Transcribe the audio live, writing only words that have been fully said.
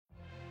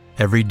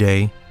Every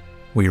day,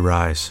 we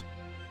rise,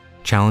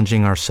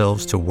 challenging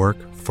ourselves to work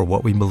for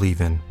what we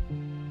believe in.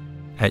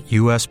 At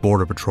U.S.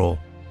 Border Patrol,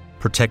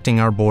 protecting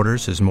our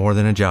borders is more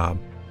than a job.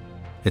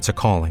 It's a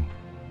calling.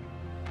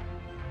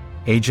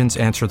 Agents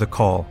answer the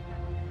call,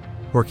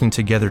 working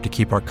together to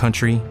keep our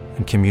country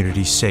and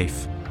communities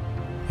safe.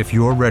 If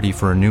you're ready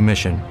for a new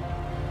mission,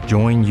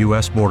 join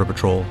U.S. Border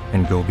Patrol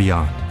and go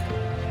beyond.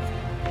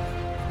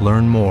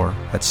 Learn more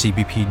at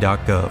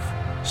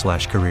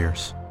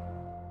cbp.gov/careers.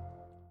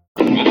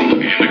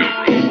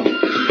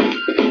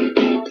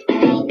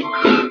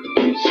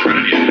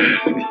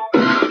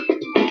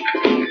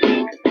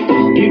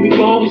 Here we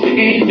go, it's the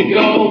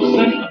indigo.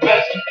 Send the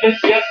best of this,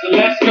 yes, so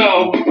let's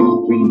go.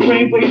 Bring the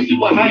brainwaves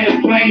to a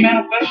higher plane.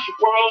 Manifest your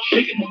world,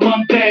 shaking the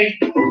Monday.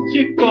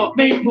 Shift up,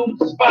 make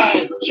moves,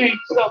 inspire. Change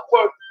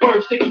self-worth,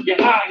 words taking you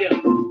higher.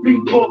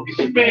 Bring talk,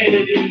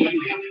 serenity.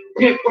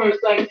 Get words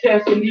like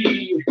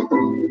destiny.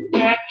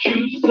 Back,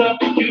 choose,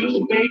 substitute,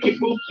 and make it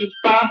move to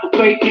find the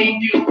way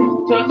in you.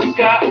 Touch the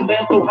sky and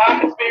then go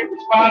high.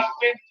 Experience rise,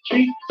 spin the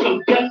tree.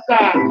 So yes,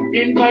 I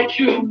invite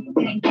you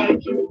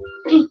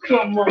to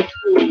come on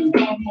through.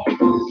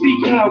 See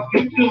how we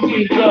do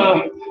in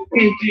the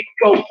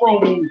indigo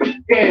room.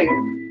 Yeah.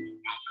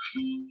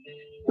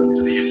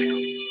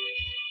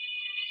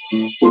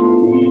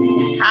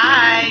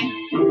 Hi.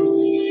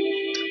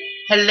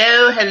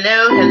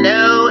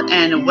 Hello,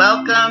 and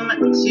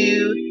welcome to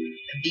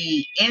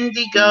the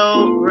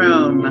Indigo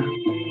Room.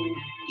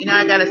 You know,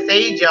 I gotta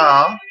sage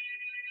y'all.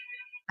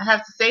 I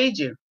have to sage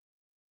you.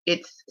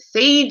 It's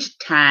sage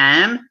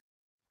time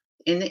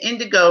in the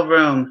Indigo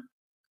Room.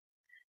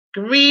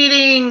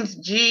 Greetings,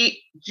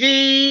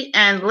 G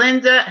and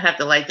Linda. I have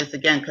to light this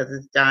again because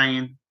it's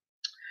dying.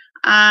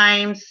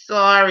 I'm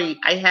sorry.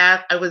 I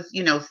was,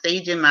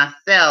 saging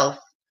myself,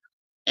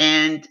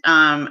 and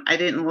I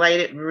didn't light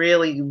it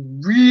really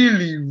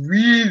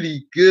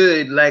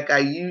good like I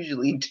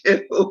usually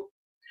do.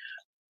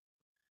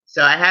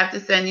 So I have to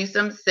send you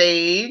some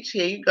sage.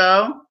 Here you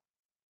go.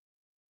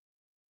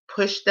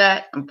 Push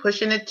that. I'm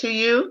pushing it to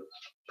you.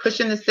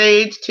 Pushing the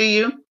sage to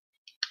you.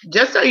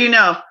 Just so you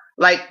know,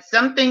 like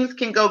some things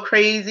can go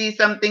crazy.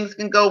 Some things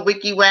can go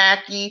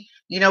wicky-wacky.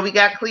 We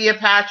got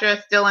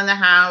Cleopatra still in the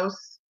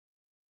house.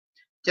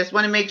 Just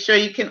want to make sure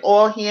you can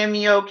all hear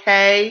me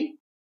okay.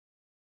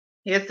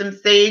 Here's some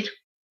sage.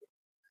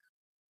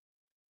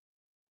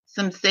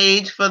 Some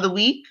sage for the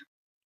week.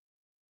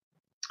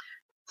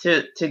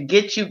 To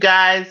get you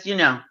guys,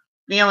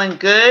 feeling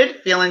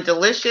good, feeling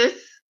delicious.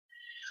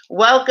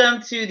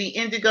 Welcome to the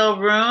Indigo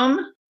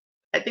Room.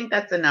 I think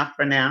that's enough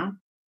for now.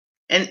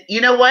 And you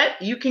know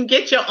what? You can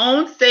get your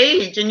own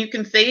sage and you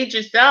can sage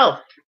yourself.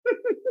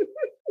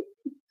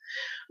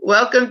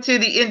 Welcome to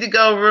the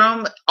Indigo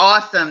Room.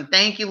 Awesome.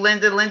 Thank you,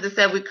 Linda. Linda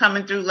said we're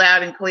coming through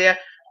loud and clear.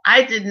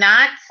 I did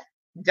not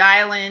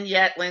dial in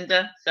yet,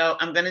 Linda, so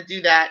I'm going to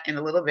do that in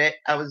a little bit.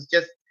 I was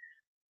just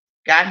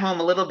got home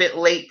a little bit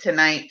late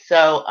tonight,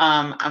 so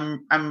I'm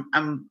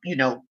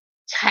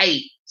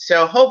tight.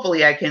 So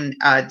hopefully I can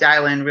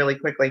dial in really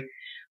quickly.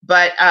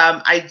 But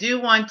I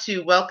do want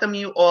to welcome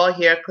you all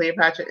here.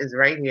 Cleopatra is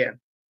right here.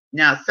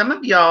 Now, some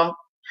of y'all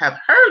have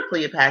heard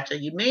Cleopatra.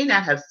 You may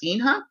not have seen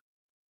her.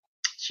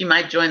 She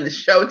might join the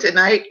show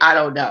tonight. I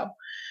don't know.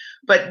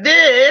 But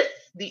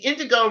the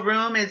Indigo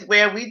Room, is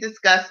where we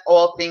discuss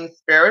all things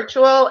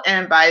spiritual.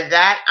 And by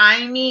that,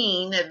 I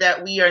mean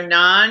that we are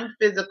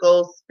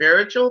non-physical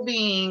spiritual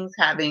beings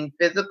having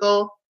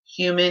physical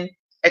human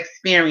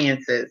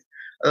experiences.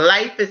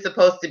 Life is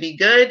supposed to be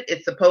good.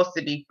 It's supposed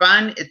to be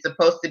fun. It's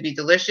supposed to be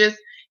delicious.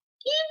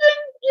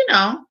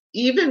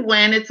 Even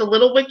when it's a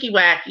little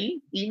wicky-wacky,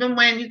 even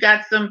when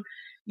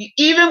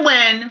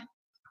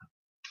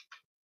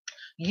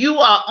you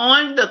are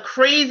on the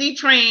crazy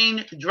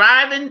train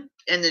driving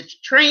and the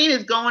train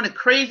is going to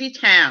crazy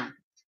town.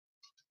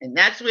 And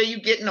that's where you're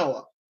getting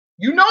off.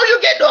 You're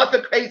getting off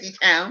the crazy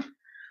town.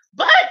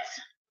 But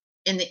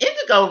in the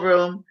Indigo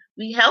Room,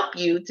 we help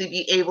you to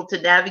be able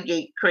to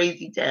navigate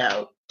crazy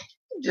town.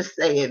 Just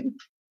saying.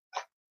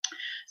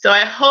 So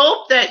I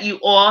hope that you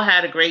all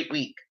had a great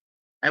week.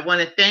 I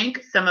want to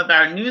thank some of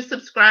our new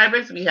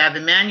subscribers. We have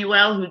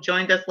Emmanuel, who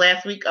joined us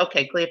last week.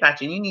 Okay,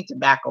 Cleopatra, you need to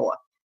back off.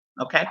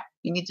 Okay?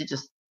 You need to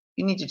just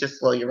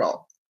slow your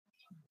roll.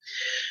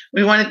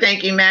 We want to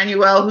thank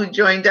Emmanuel, who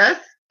joined us.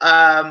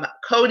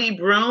 Cody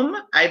Broom,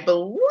 I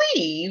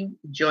believe,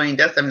 joined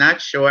us. I'm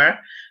not sure.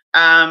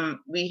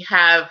 We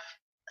have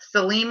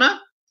Salima,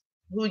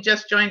 who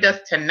just joined us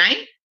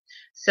tonight.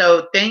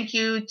 So thank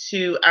you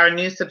to our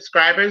new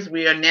subscribers.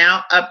 We are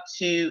now up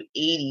to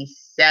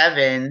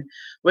 87.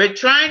 We're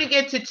trying to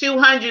get to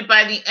 200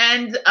 by the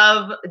end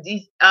of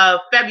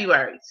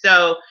February.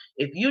 So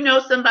if you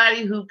know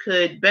somebody who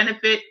could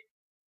benefit,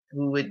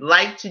 who would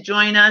like to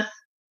join us,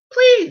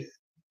 please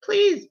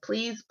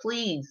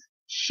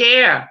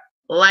share,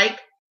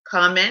 like,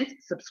 comment,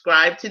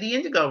 subscribe to the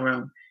Indigo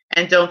Room.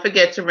 And don't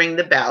forget to ring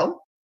the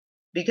bell,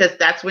 because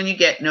that's when you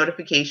get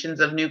notifications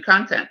of new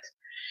content.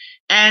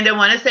 And I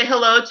want to say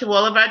hello to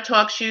all of our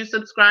Talk Shoe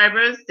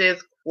subscribers.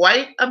 There's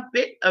quite a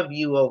bit of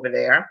you over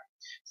there.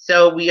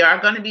 So we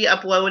are going to be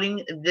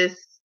uploading this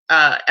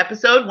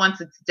episode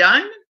once it's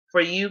done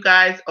for you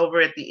guys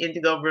over at the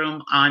Indigo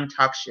Room on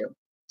TalkShoe.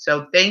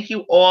 So thank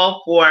you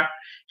all for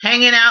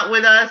hanging out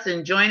with us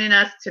and joining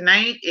us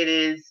tonight. It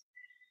is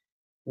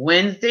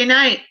Wednesday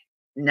night,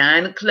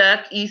 9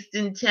 o'clock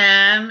Eastern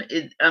Time.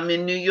 I'm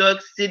in New York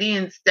City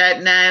in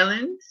Staten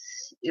Island.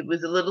 It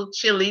was a little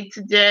chilly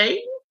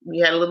today. We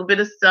had a little bit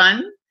of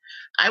sun.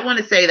 I want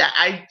to say that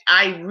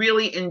I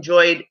really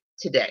enjoyed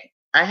today.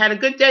 I had a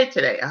good day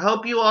today. I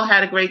hope you all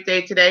had a great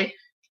day today.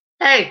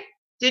 Hey,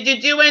 did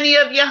you do any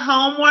of your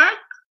homework?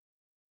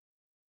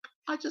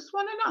 I just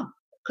want to know,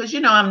 because you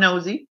know I'm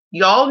nosy.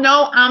 Y'all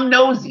know I'm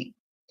nosy.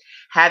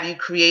 Have you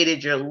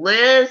created your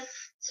list?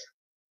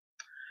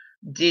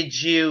 Did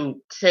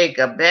you take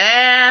a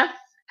bath?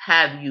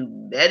 Have you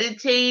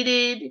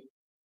meditated?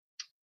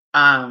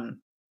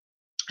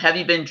 Have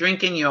you been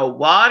drinking your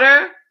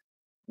water?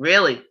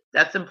 Really,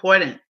 that's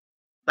important.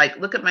 Like,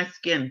 look at my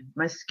skin.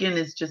 My skin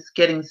is just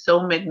getting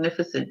so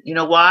magnificent. You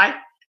know why?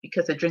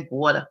 Because I drink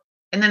water.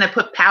 And then I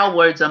put power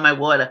words on my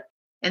water.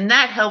 And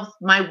that helps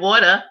my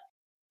water,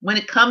 when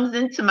it comes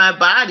into my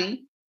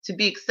body, to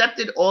be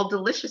accepted all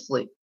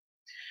deliciously.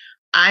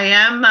 I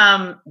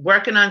am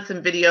working on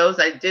some videos.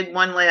 I did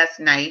one last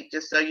night,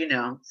 just so you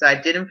know. So I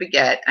didn't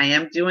forget. I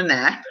am doing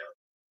that.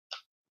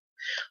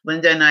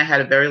 Linda and I had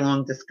a very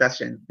long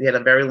discussion. We had a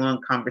very long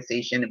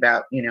conversation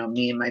about,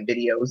 me and my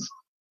videos.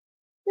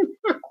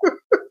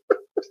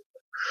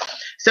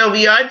 So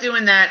we are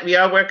doing that. We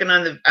are working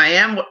on I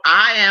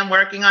am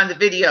working on the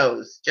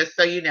videos, just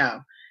so you know.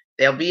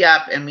 They'll be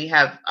up, and we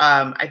have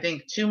I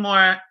think 2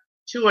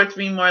 or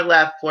 3 more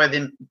left for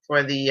the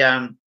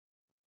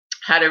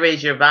How to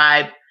Raise Your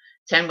Vibe,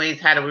 10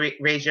 ways how to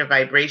raise your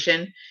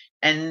vibration.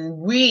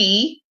 And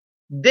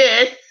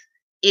this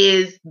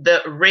is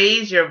the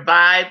Raise Your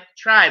Vibe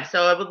tribe.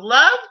 So I would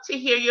love to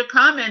hear your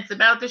comments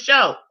about the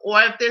show,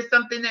 or if there's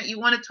something that you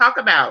want to talk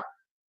about,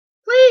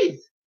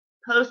 please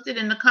post it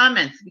in the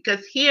comments,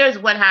 because here's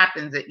what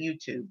happens at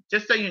YouTube,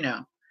 just so you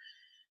know.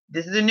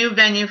 This is a new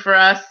venue for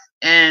us,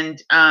 and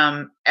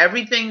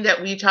everything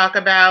that we talk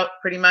about,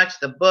 pretty much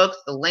the books,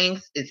 the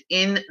links, is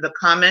in the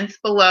comments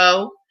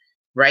below,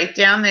 right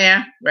down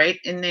there, right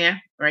in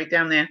there, right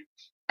down there.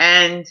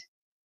 And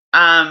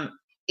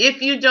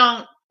if you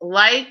don't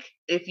like,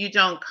 if you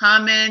don't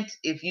comment,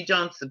 if you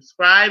don't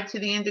subscribe to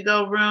the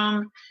Indigo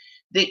Room,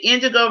 the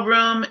Indigo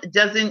Room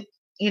doesn't,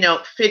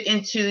 fit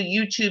into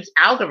YouTube's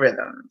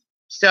algorithm.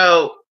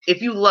 So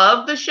if you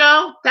love the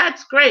show,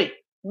 that's great.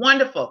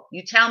 Wonderful.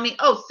 You tell me,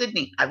 oh,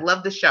 Sydney, I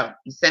love the show.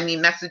 You send me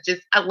messages.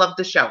 I love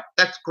the show.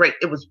 That's great.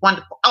 It was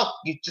wonderful. Oh,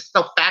 you're just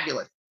so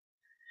fabulous.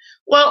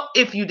 Well,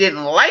 if you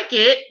didn't like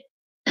it,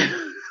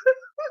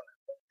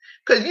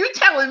 because you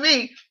telling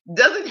me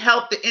doesn't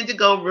help the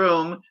Indigo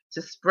Room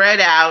to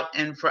spread out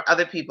and for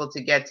other people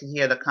to get to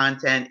hear the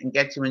content and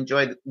get to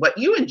enjoy what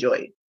you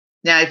enjoyed.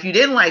 Now, if you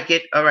didn't like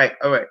it, all right,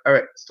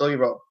 slow your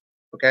roll,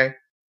 okay?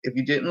 If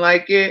you didn't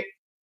like it,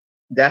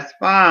 that's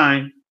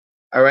fine,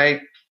 all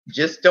right?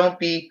 Just don't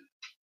be,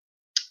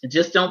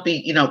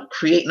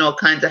 creating all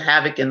kinds of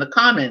havoc in the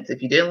comments.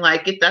 If you didn't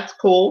like it, that's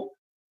cool.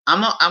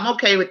 I'm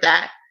okay with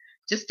that.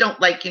 Just don't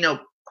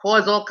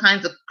cause all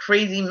kinds of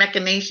crazy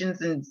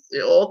machinations and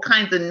all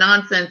kinds of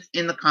nonsense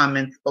in the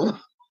comments below.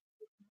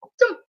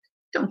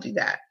 Don't do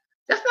that.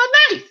 That's not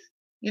nice.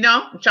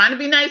 I'm trying to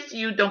be nice to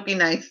you. Don't be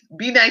nice.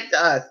 Be nice to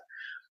us.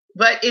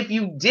 But if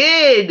you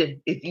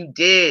did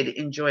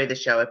enjoy the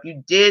show, if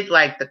you did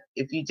like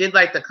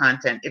the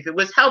content, if it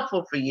was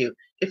helpful for you,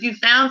 if you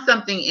found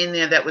something in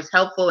there that was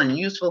helpful and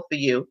useful for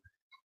you,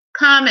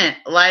 comment,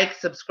 like,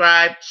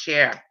 subscribe,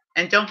 share,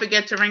 and don't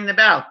forget to ring the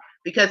bell,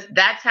 because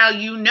that's how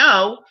you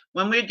know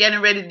when we're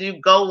getting ready to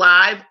go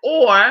live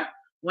or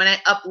when I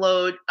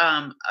upload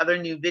other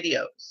new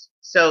videos.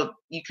 So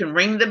you can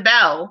ring the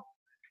bell.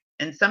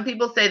 And some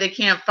people say they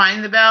can't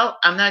find the bell.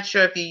 I'm not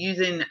sure if you're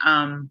using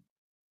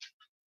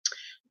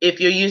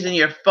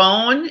your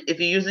phone. If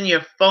you're using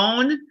your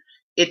phone,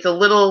 it's a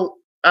little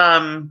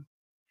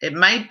it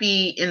might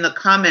be in the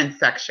comments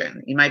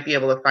section. You might be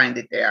able to find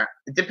it there.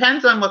 It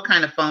depends on what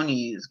kind of phone you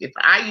use. If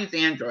I use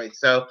Android,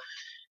 so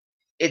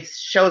it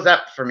shows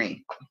up for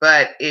me.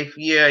 But if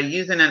you're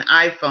using an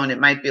iPhone, it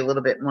might be a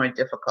little bit more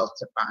difficult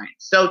to find.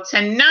 So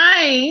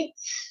tonight,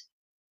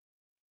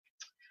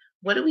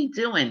 what are we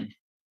doing?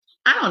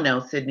 I don't know,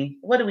 Sydney.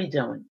 What are we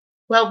doing?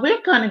 Well,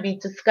 we're going to be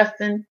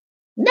discussing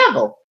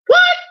Neville. What?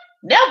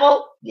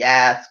 Neville?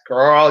 Yes,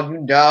 girl,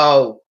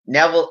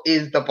 Neville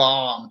is the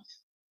bomb.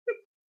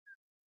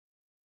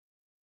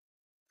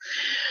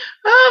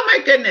 Oh,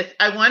 my goodness.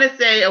 I want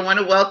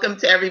to welcome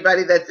to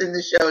everybody that's in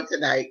the show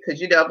tonight,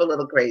 because I'm a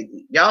little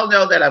crazy. Y'all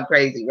know that I'm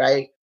crazy,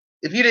 right?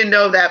 If you didn't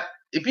know that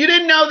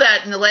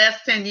in the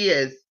last 10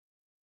 years,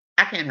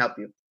 I can't help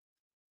you.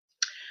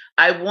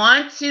 I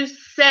want to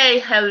say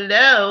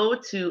hello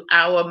to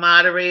our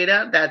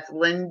moderator. That's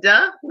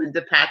Linda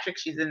Patrick.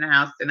 She's in the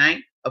house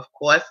tonight. Of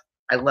course,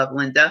 I love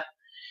Linda.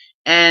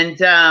 And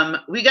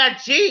we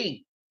got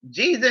G.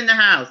 G's in the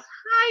house.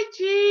 Hi,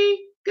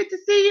 G. Good to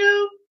see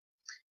you.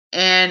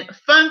 And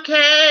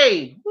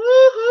Funky,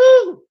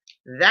 woohoo!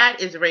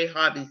 That is Ray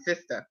Harvey's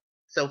sister.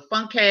 So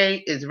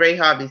Funky is Ray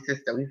Harvey's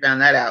sister. We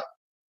found that out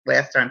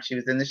last time she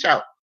was in the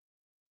show.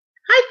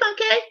 Hi,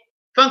 Funky.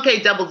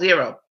 Funky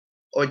 00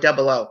 or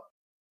 00.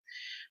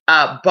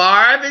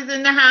 Barb is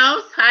in the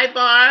house. Hi,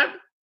 Barb.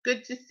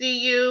 Good to see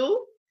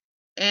you.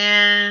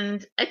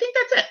 And I think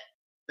that's it.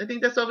 I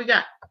think that's all we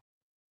got.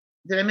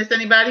 Did I miss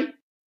anybody?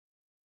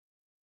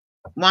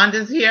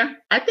 Wanda's here.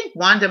 I think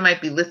Wanda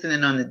might be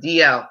listening on the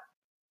DL.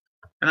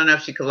 I don't know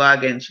if she could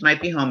log in. She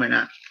might be home or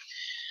not.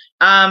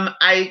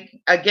 I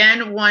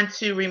again want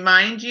to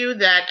remind you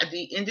that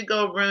the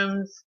Indigo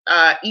Room's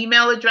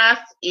email address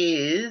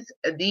is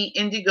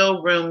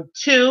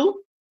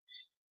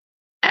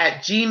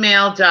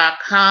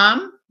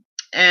theindigo.room2@gmail.com.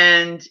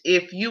 And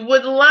if you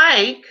would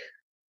like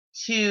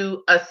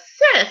to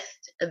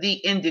assist the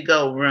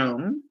Indigo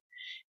Room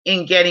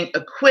in getting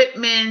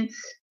equipment,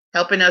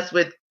 helping us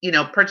with,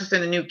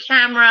 purchasing a new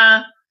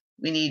camera,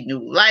 we need new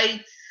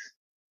lights,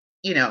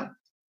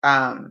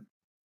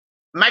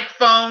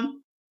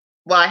 microphone.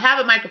 Well, I have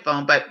a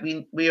microphone, but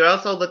we are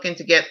also looking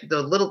to get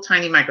the little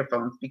tiny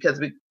microphones because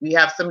we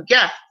have some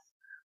guests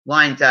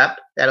lined up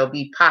that'll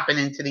be popping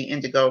into the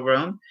Indigo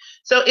Room.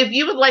 So if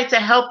you would like to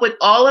help with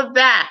all of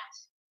that,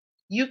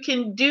 you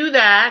can do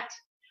that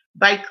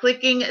by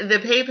clicking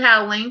the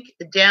PayPal link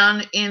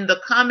down in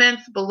the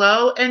comments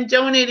below and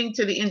donating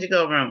to the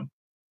Indigo Room.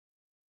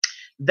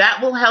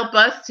 That will help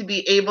us to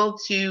be able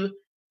to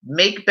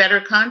make better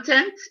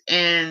content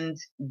and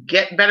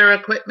get better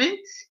equipment,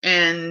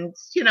 and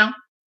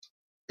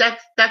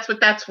that's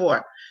what that's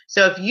for.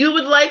 So if you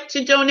would like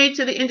to donate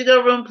to the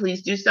Indigo Room,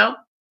 please do so.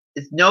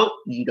 No,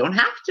 you don't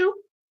have to.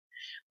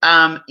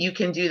 You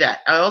can do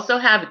that. I also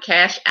have a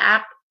Cash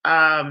App.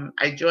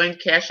 I joined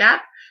Cash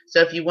App.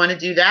 So if you want to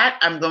do that,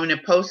 I'm going to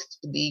post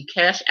the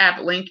Cash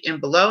App link in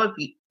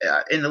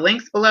the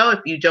links below. If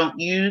you don't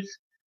use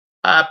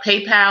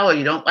PayPal or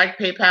you don't like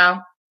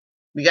PayPal,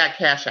 we got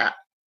Cash App.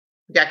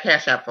 We got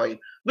Cash App for you.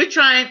 We're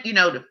trying,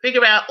 to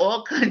figure out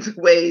all kinds of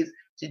ways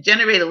to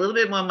generate a little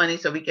bit more money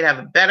so we can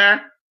have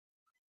better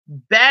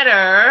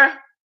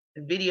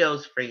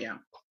videos for you.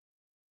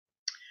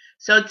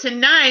 So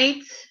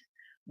tonight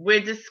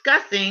we're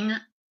discussing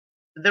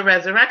the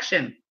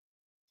resurrection.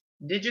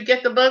 Did you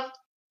get the book?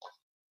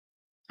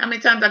 How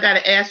many times I got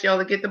to ask y'all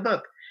to get the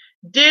book?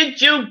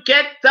 Did you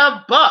get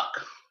the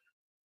book?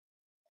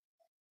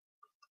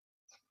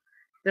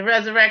 The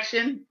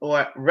Resurrection,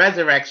 or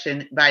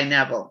Resurrection by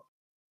Neville.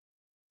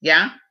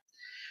 Yeah?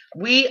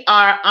 We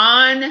are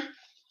on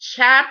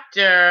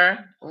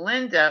chapter,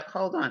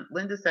 hold on.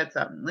 Linda said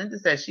something. Linda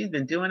said she's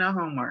been doing her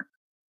homework.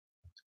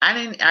 I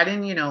didn't,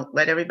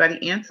 let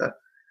everybody answer.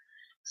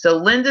 So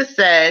Linda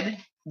said,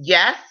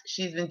 yes,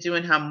 she's been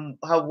doing her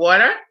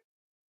water.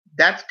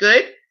 That's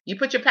good. You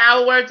put your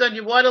power words on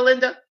your water,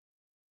 Linda?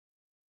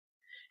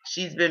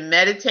 She's been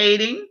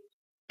meditating,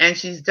 and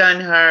she's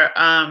done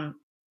her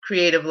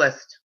creative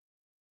list.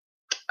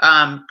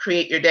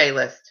 Create your day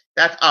list.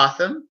 That's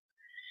awesome.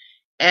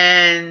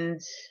 And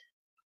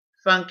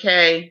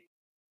Funky,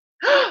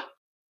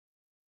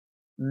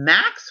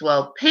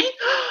 Maxwell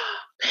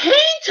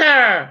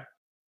Painter.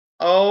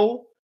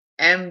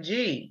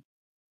 OMG.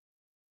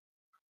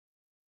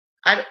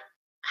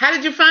 How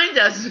did you find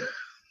us?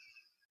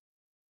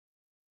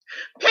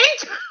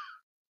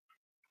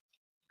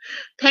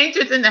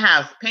 Painter's in the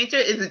house. Painter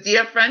is a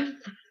dear friend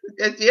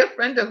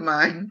of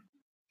mine.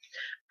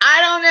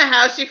 I don't know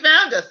how she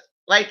found us.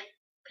 Like,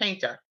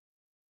 Painter,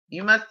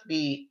 you must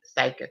be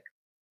psychic.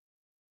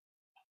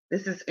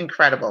 This is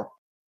incredible.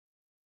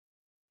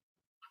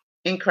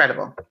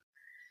 Incredible.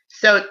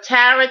 So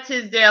Tara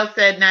Tisdale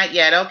said, not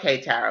yet.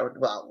 Okay, Tara.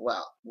 Well.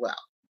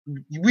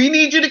 We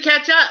need you to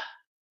catch up.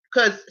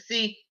 Because,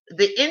 see,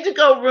 the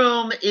Indigo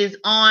Room is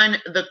on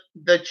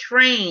the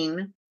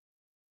train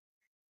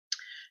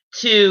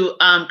to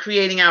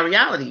creating our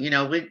reality.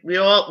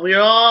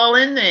 We're all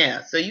in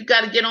there. So you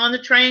got to get on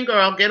the train,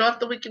 girl. Get off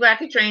the Wiki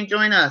Wacky train.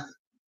 Join us.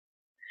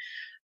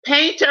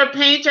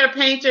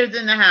 Painter's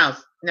in the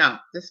house. No,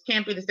 this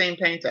can't be the same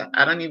Painter.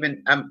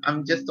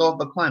 I'm just all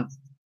verklempt.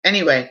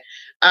 Anyway,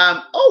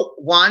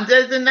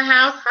 Wanda's in the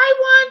house. Hi,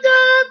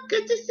 Wanda.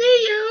 Good to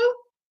see you.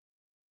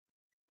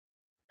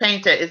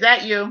 Painter, is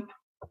that you?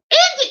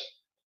 Andy!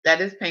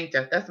 That is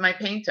Painter. That's my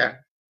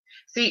Painter.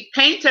 See,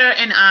 Painter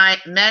and I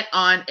met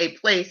on a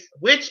place,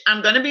 which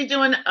I'm going to be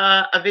doing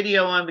a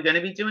video on. We're going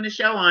to be doing a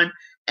show on.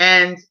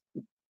 And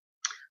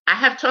I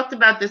have talked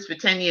about this for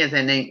 10 years,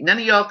 and none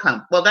of y'all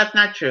come. Well, that's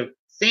not true.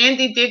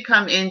 Sandy did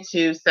come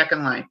into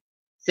Second Life.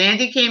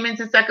 Sandy came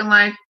into Second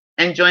Life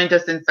and joined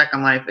us in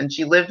Second Life, and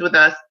she lived with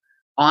us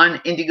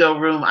on Indigo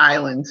Room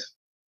Island.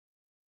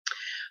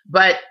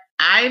 But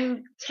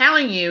I'm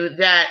telling you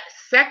that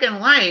Second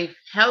Life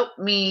helped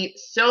me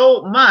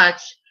so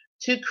much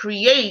to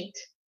create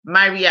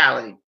my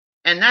reality.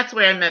 And that's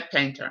where I met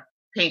Painter,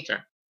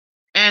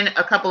 and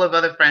a couple of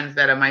other friends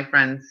that are my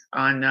friends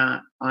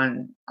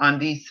on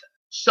these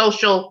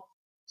social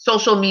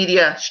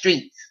media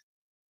streets.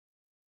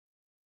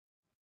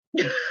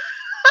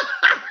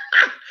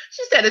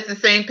 She said it's the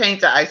same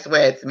painter. I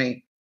swear it's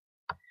me.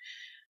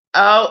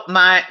 Oh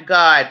my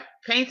God.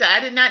 Painter, I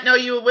did not know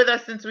you were with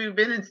us since we've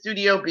been in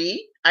Studio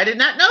B. I did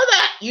not know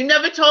that. You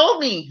never told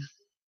me.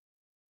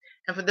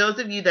 And for those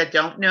of you that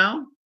don't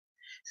know,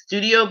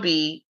 Studio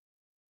B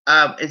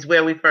is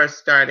where we first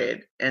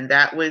started. And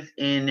that was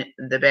in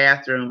the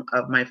bathroom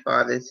of my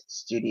father's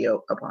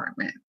studio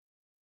apartment.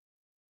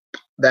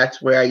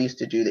 That's where I used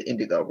to do the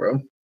indigo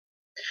room.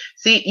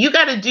 See, you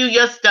got to do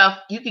your stuff.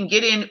 You can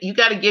get in. You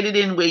got to get it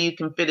in where you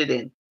can fit it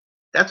in.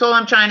 That's all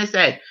I'm trying to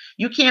say.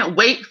 You can't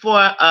wait for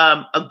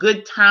a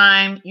good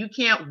time. You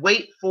can't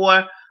wait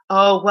for,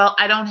 oh, well,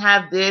 I don't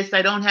have this.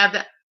 I don't have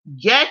that.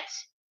 Get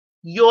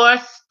your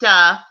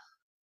stuff,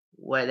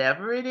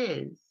 whatever it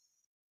is,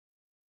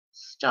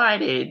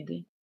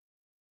 started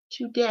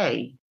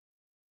today.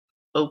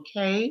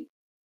 Okay?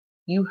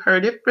 You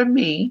heard it from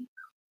me.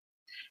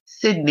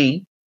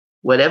 Sydney,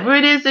 whatever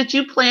it is that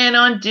you plan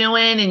on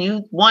doing and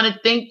you want to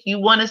think, you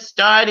want to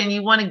start and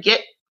you want to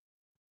get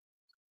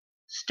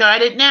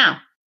started now.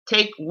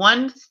 Take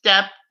one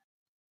step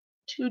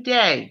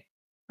today,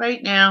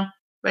 right now,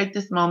 right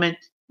this moment.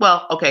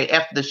 Well, okay,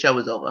 after the show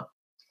is over.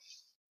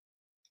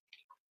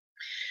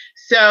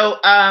 So,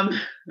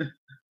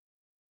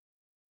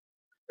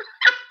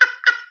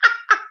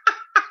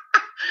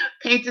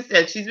 Painter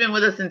said she's been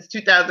with us since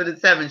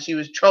 2007. She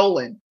was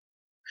trolling.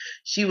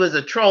 She was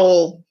a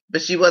troll,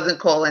 but she wasn't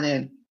calling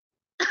in.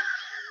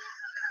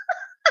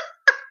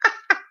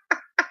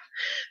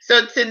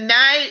 So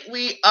tonight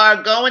we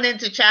are going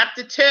into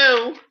chapter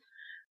 2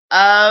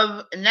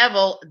 of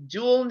Neville,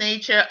 Dual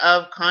Nature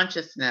of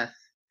Consciousness.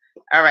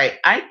 All right,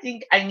 I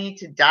think I need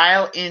to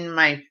dial in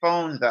my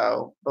phone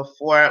though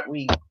before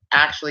we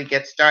actually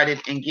get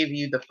started and give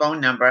you the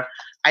phone number.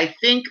 I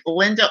think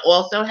Linda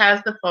also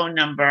has the phone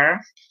number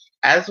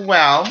as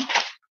well,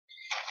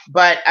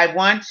 but I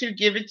want to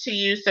give it to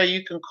you so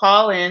you can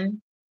call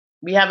in.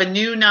 We have a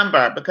new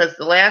number because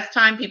the last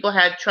time people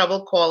had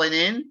trouble calling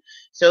in.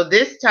 So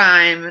this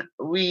time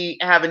we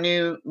have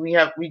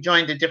we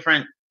joined a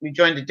different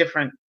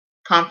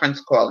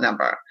conference call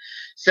number.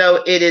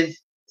 So it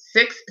is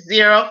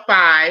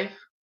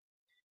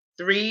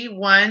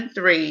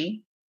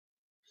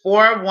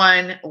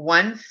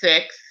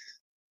 605-313-4116.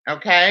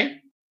 Okay?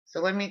 So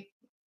let me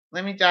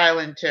dial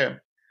in too.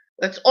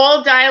 Let's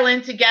all dial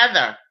in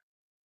together.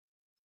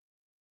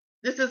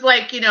 This is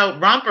like,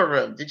 Romper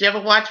Room. Did you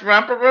ever watch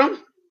Romper Room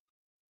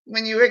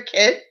when you were a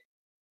kid?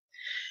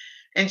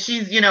 And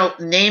she's,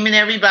 naming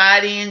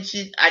everybody, and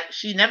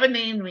she never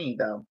named me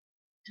though.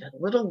 That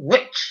little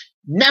witch.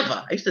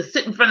 Never. I used to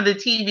sit in front of the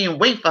TV and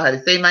wait for her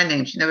to say my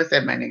name. She never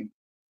said my name.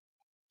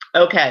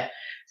 Okay.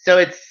 So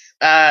it's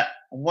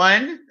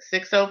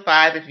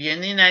 1-605 if you're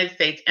in the United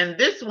States. And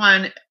this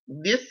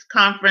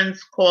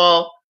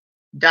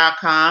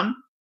conferencecall.com,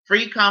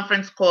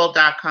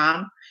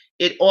 freeconferencecall.com.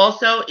 It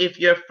also, if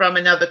you're from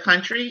another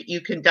country, you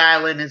can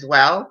dial in as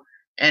well.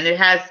 And it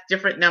has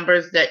different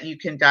numbers that you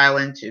can dial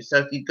into. So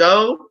if you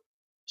go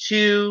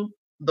to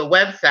the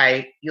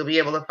website, you'll be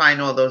able to find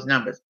all those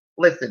numbers.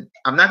 Listen,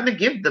 I'm not going to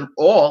give them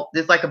all.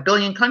 There's like 1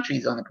 billion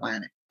countries on the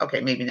planet.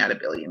 Okay, maybe not 1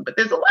 billion, but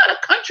there's a lot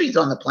of countries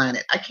on the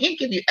planet. I can't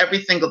give you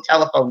every single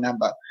telephone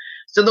number.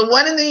 So the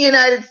one in the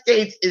United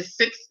States is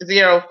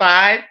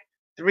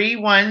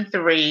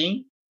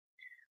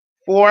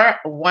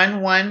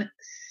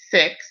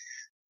 605-313-4116.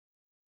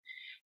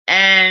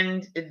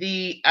 And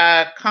the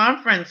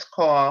conference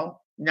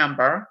call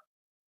number,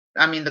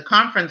 the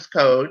conference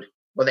code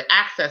or the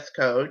access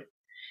code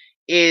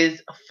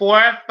is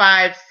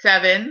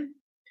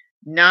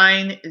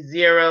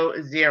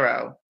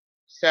 457900.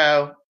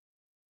 So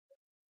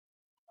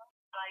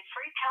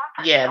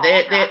yeah,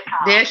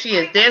 there she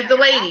is. There's the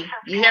lady.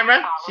 You hear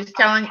her? She's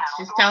telling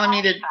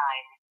me to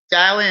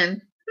dial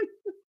in.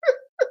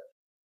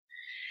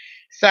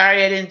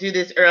 Sorry I didn't do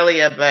this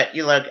earlier, but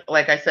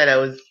like I said,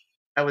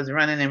 I was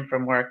running in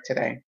from work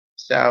today.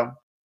 So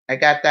I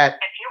got that.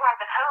 If you are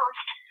the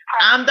host,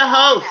 I'm the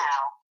host.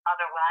 Now.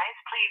 Otherwise,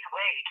 please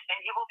wait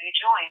and you will be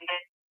joined.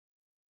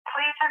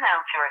 Please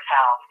announce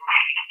yourself.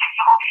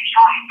 You will be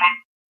joined.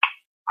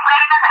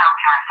 Please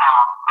announce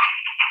yourself.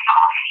 You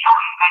will be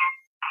joined.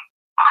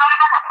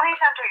 Please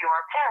enter your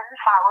PIN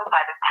followed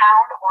by the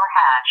pound or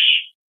hash.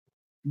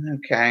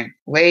 Okay.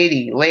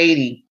 Lady.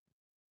 Thank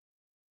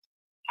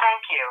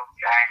you.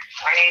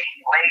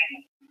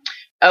 Lady.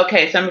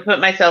 Okay, so I'm gonna put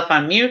myself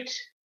on mute.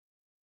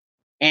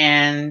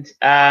 And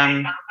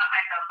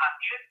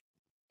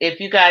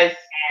if you guys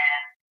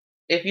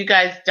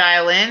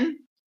dial in,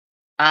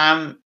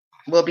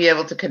 we'll be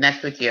able to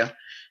connect with you.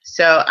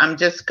 So I'm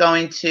just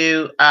going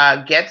to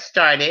get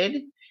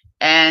started.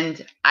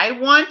 And I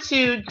want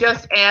to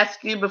just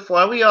ask you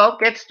before we all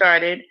get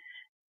started,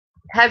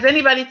 has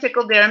anybody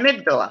tickled their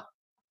amygdala?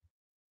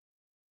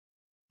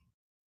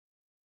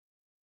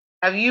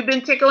 Have you been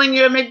tickling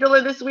your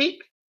amygdala this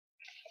week?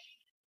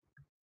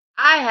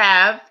 I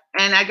have,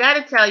 and I got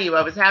to tell you,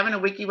 I was having a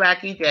wiki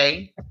wacky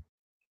day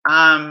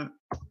on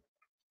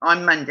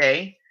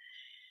Monday,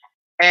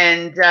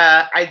 and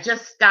I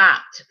just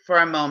stopped for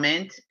a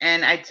moment,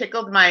 and I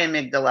tickled my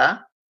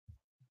amygdala,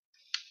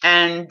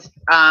 And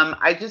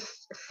I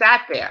just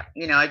sat there,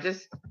 you know, I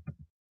just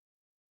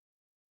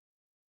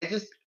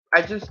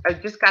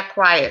got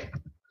quiet,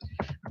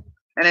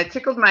 and I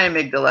tickled my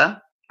amygdala.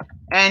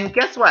 And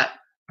guess what?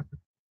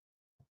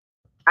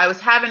 I was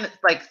having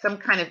like some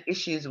kind of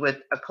issues with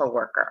a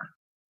coworker,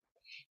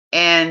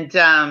 and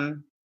I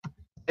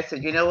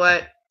said, you know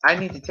what? I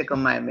need to tickle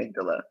my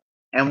amygdala.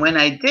 And when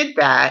I did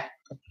that,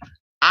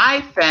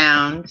 I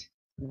found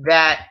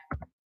that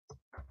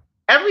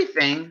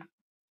everything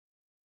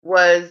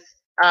was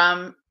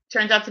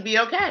turned out to be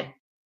okay.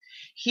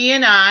 He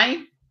and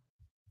I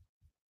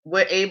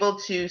were able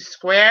to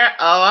square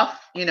off,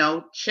 you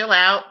know, chill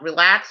out,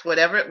 relax,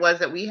 whatever it was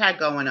that we had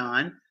going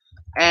on.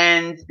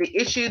 And the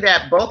issue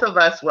that both of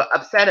us were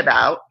upset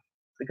about,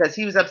 because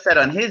he was upset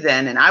on his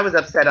end and I was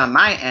upset on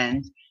my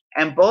end,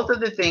 and both of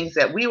the things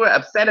that we were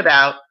upset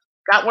about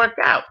got worked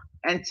out.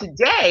 And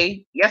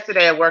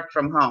yesterday I worked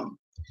from home,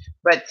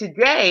 but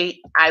today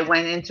I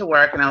went into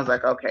work and I was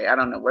like, okay, I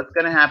don't know what's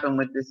going to happen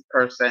with this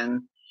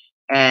person.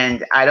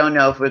 And I don't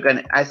know if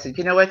I said,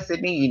 you know what,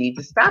 Sydney, you need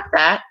to stop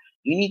that.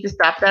 You need to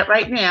stop that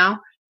right now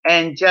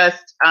and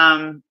just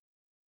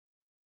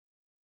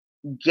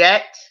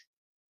get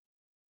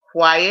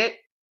quiet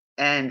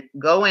and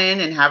go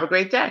in and have a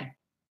great day.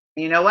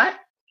 And you know what?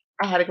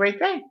 I had a great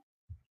day.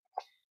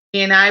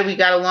 He and I, we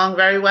got along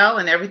very well,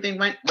 and everything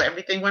went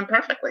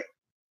perfectly.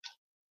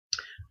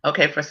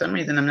 Okay, for some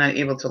reason I'm not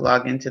able to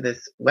log into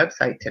this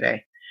website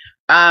today.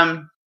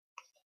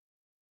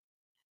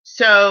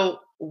 So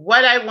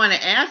what I want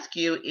to ask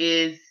you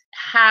is,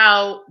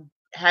 how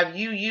have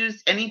you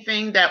used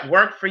anything that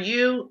worked for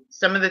you?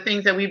 Some of the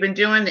things that we've been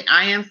doing, the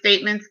I am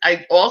statements.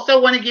 I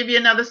also want to give you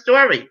another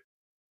story,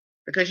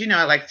 because you know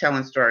I like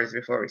telling stories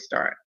before we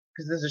start,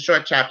 because there's a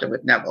short chapter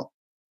with Neville.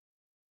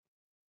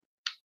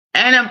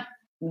 And I'm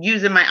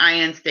using my I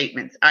am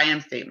statements.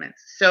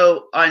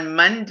 So on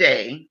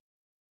Monday,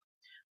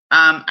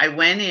 I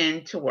went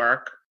in to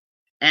work,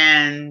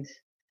 and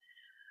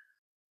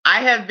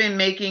I have been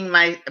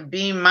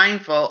being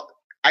mindful.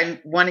 I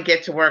want to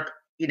get to work,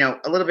 you know,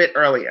 a little bit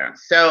earlier.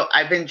 So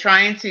I've been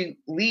trying to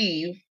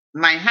leave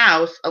my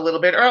house a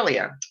little bit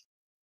earlier.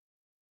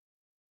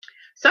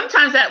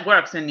 Sometimes that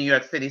works in New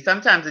York City.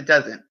 Sometimes it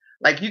doesn't.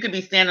 Like, you could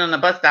be standing on a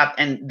bus stop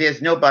and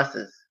there's no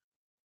buses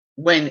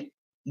when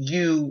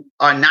you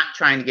are not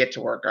trying to get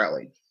to work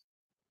early.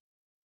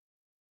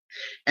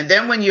 And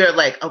then when you're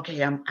like,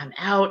 okay, I'm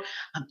out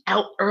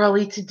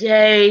early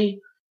today.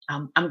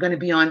 I'm going to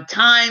be on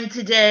time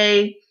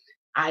today.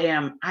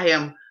 I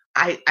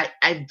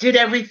did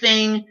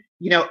everything,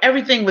 you know,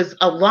 everything was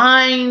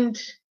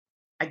aligned.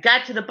 I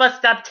got to the bus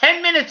stop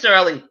 10 minutes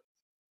early.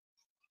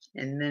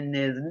 And then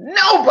there's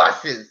no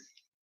buses.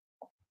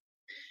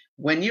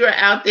 When you're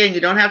out there and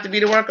you don't have to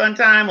be to work on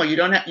time, or you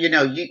don't have, you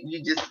know,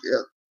 you just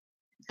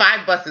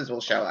 5 buses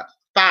will show up.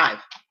 5,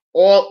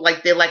 all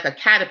like they're like a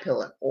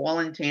caterpillar, all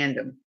in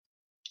tandem.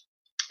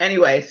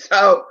 Anyway,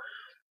 so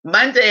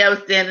Monday I was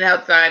standing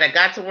outside. I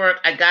got to work.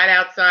 I got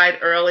outside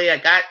early. I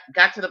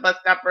got to the bus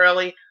stop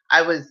early.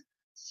 I was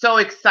so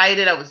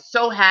excited. I was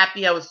so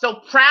happy. I was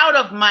so proud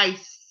of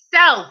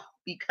myself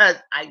because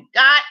I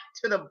got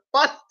to the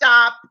bus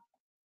stop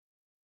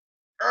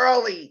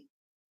early.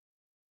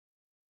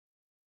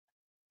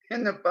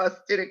 And the bus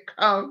didn't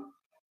come.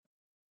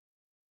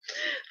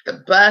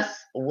 The bus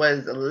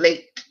was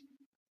late.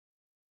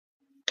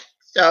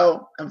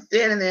 So I'm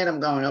standing there and I'm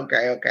going,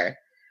 okay.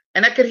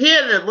 And I could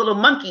hear the little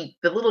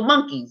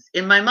monkeys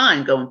in my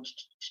mind going,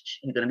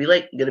 you're going to be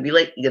late, you're going to be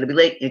late, you're going to be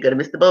late, you're going to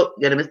miss the boat,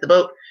 you're going to miss the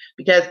boat.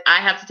 Because I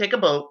have to take a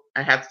boat,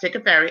 I have to take a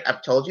ferry.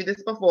 I've told you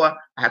this before.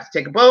 I have to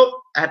take a boat,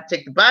 I have to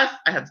take the bus,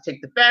 I have to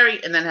take the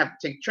ferry, and then I have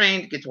to take the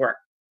train to get to work.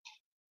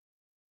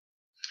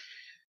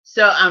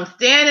 So I'm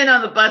standing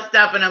on the bus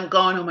stop and I'm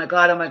going, oh my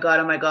God.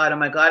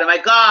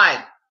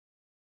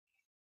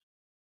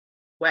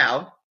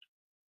 Well,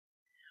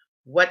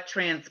 what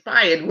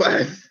transpired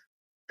was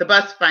the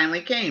bus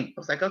finally came. I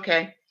was like,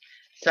 okay.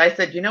 So I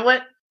said, you know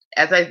what?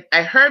 As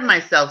I heard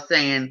myself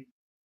saying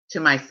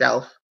to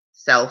myself,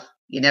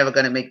 you're never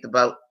going to make the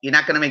boat. You're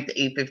not going to make the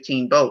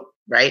 8:15 boat,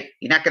 right?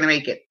 You're not going to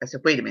make it. I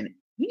said, wait a minute.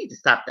 You need to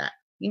stop that.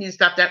 You need to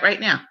stop that right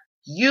now.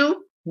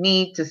 You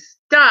need to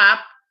stop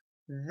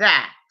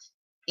that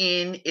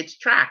in its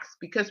tracks,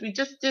 because we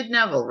just did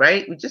Neville,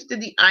 right? We just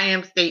did the I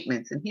am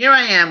statements. And here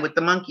I am with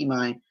the monkey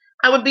mind.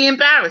 I would be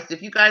embarrassed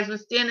if you guys were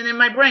standing in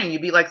my brain.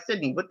 You'd be like,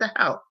 Sydney, what the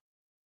hell?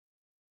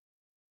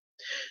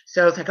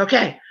 So I was like,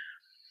 okay,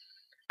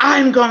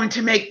 I'm going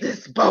to make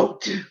this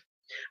boat.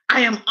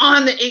 I am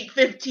on the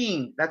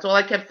 8:15. That's all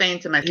I kept saying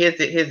to myself.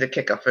 Here's the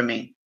kicker for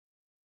me.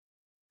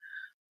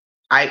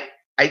 I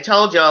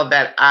told y'all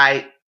that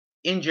I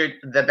injured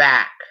the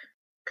back,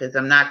 because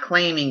I'm not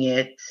claiming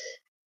it.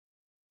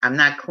 I'm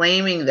not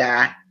claiming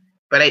that,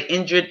 but I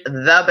injured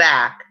the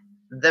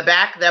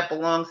back that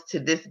belongs to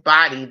this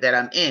body that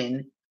I'm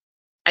in.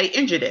 I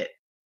injured it.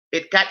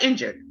 It got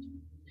injured.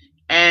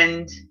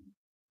 And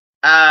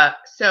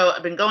so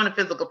I've been going to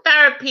physical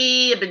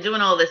therapy. I've been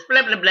doing all this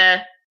blah, blah, blah.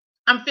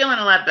 I'm feeling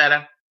a lot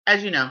better,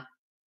 as you know.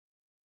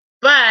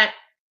 But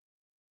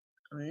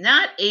I'm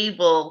not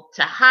able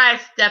to high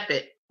step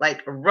it,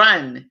 like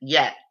run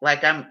yet,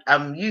 like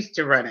I'm used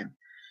to running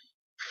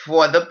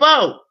for the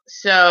boat.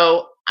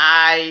 So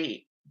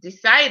I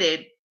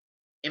decided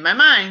in my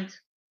mind,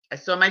 I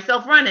saw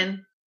myself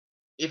running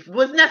if it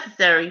was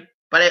necessary,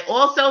 but I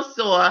also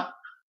saw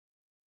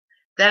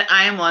that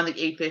I am on the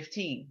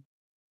 8:15.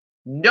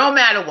 No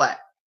matter what.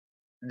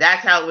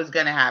 That's how it was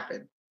going to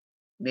happen.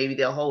 Maybe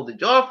they'll hold the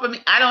door for me.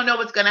 I don't know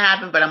what's going to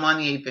happen, but I'm on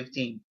the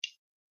 8:15.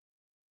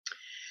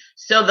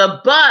 So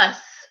the bus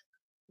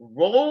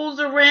rolls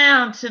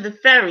around to the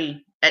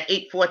ferry at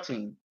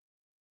 8:14.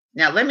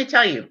 Now, let me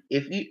tell you,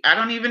 I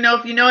don't even know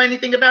if you know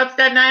anything about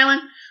Staten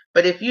Island,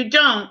 but if you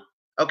don't,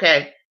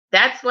 okay,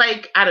 that's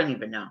like, I don't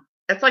even know.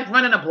 That's like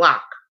running a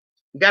block.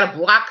 You got a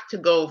block to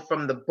go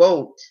from the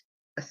boat,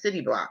 a city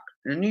block.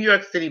 The New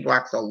York City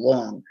blocks are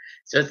long.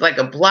 So it's like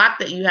a block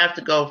that you have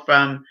to go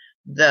from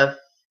the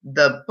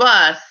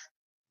bus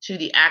to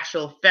the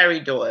actual ferry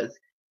doors.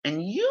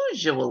 And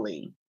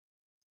usually,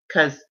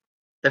 because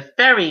the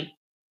ferry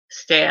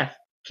staff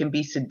can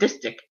be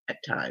sadistic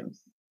at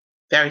times,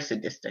 very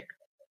sadistic.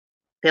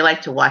 They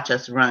like to watch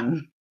us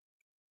run.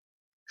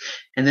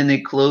 And then they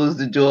close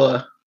the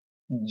door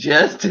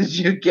just as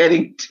you're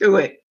getting to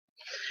it.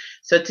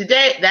 So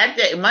that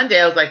day, Monday,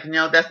 I was like,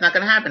 no, that's not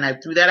going to happen. I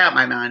threw that out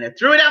my mind.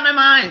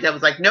 I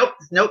was like, nope.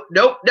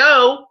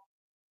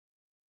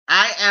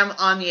 I am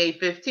on the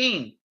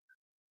 8:15.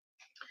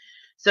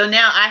 So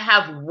now I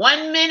have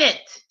 1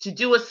 minute to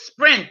do a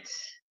sprint.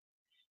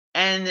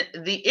 And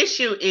the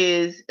issue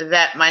is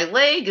that my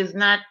leg was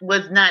not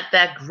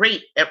that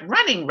great at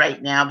running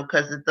right now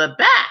because of the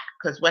back,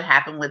 because what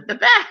happened with the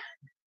back.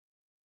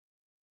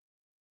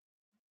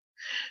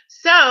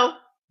 So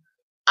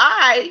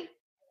I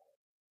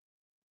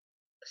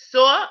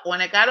saw when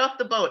I got off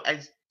the boat,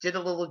 I did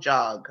a little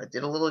jog. I'm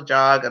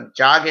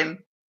jogging.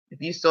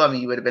 If you saw me,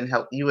 you would have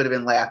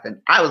been laughing.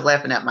 I was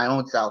laughing at my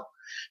own self.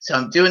 So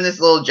I'm doing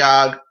this little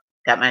jog.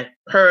 Got my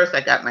purse.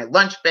 I got my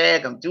lunch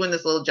bag. I'm doing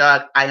this little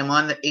jog. I am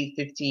on the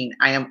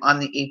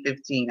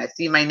 8:15. I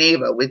see my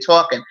neighbor. We're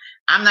talking.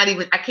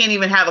 I can't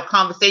even have a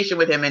conversation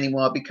with him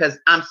anymore because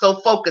I'm so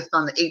focused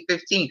on the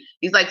 8:15.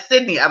 He's like,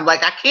 Sydney. I'm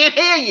like, I can't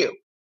hear you.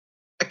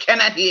 I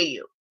cannot hear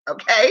you.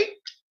 Okay?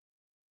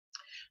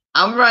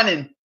 I'm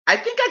running. I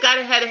think I got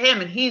ahead of him,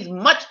 and he's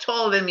much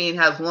taller than me and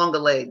has longer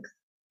legs.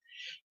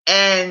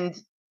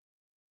 And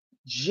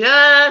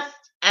just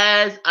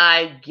as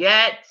I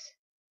get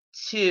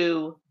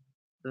to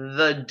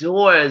the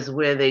doors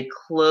where they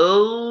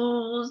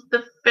close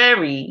the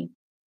ferry,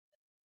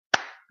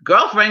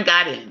 girlfriend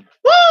got in.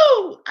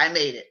 Woo! I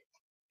made it.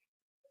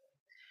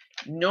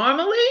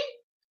 Normally,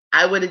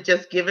 I would have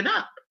just given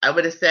up. I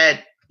would have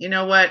said, you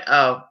know what?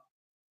 Oh,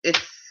 it's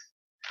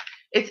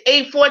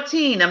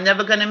 8:14. I'm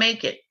never going to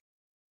make it.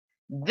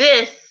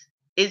 This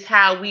is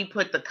how we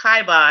put the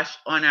kibosh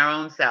on our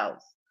own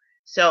selves.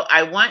 So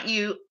I want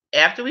you,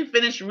 after we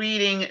finish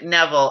reading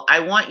Neville,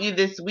 I want you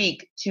this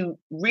week to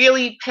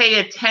really pay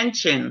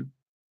attention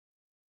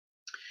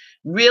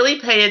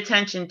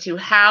to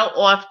how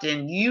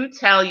often you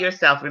tell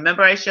yourself.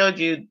 Remember I showed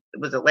you,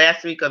 was it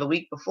last week or the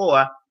week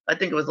before? I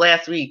think it was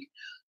last week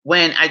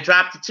when I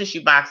dropped the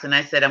tissue box and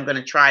I said, I'm going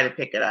to try to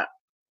pick it up.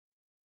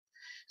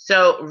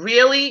 So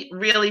really,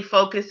 really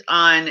focus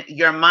on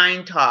your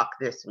mind talk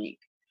this week.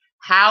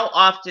 How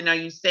often are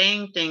you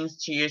saying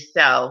things to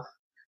yourself?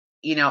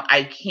 You know,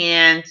 I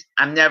can't,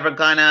 I'm never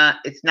gonna,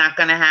 it's not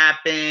gonna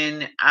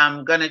happen,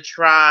 I'm gonna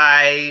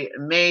try,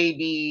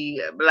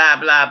 maybe, blah,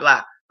 blah,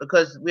 blah,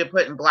 because we're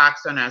putting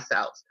blocks on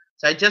ourselves.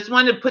 So I just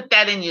wanted to put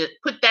that in your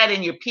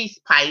peace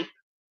pipe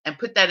and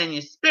put that in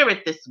your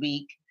spirit this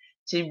week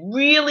to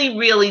really,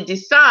 really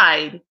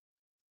decide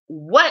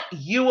what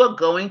you are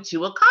going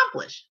to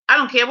accomplish. I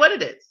don't care what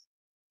it is.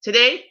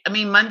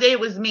 Monday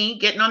was me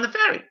getting on the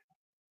ferry.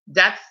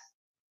 That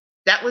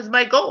was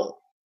my goal.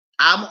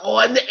 I'm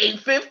on the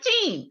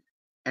 8:15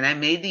 and I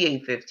made the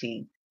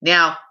 8:15.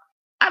 Now,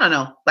 I don't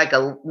know, like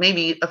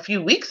maybe a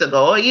few weeks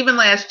ago or even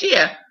last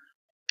year,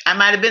 I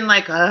might have been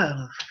like,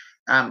 I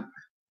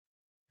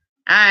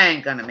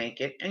ain't going to make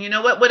it. And you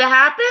know what would have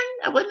happened?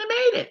 I wouldn't have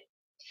made it.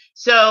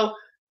 So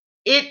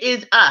it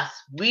is us.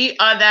 We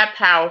are that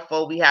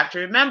powerful. We have to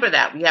remember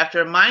that. We have to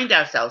remind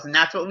ourselves. And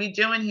that's what we're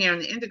doing here in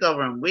the Indigo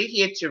Room. We're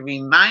here to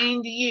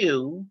remind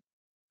you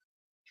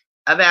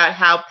about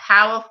how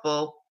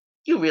powerful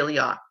you really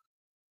are.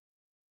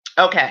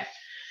 Okay.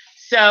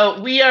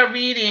 So we are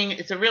reading,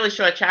 it's a really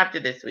short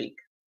chapter this week.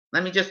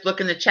 Let me just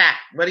look in the chat.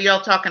 What are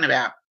y'all talking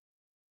about?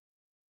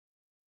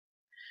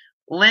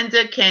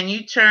 Linda, can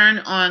you turn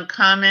on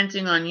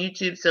commenting on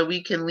YouTube so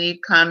we can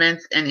leave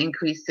comments and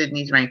increase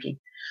Sydney's ranking?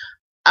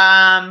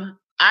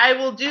 I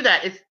will do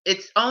that.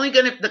 It's only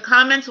the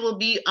comments will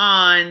be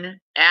on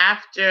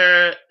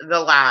after the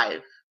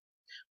live.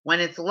 When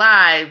it's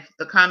live,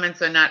 the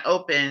comments are not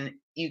open.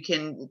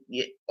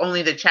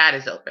 Only the chat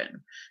is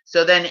open.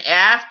 So then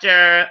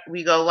after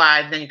we go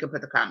live, then you can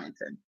put the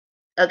comments in.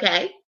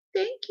 Okay?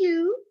 Thank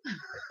you.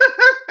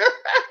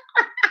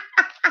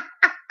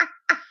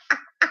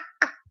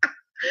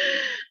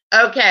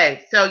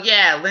 Okay, so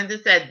yeah, Linda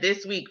said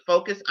this week,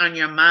 focus on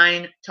your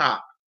mind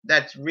talk.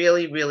 That's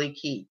really, really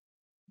key.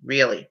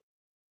 Really.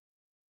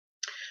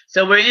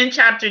 So we're in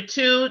chapter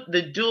 2,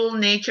 the dual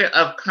nature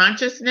of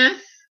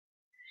consciousness.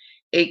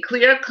 A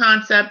clear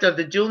concept of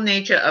the dual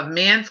nature of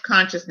man's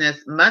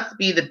consciousness must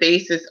be the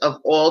basis of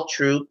all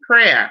true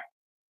prayer.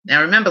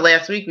 Now remember,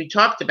 last week we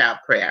talked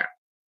about prayer.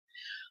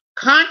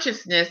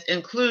 Consciousness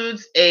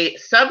includes a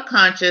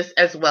subconscious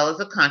as well as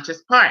a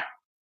conscious part.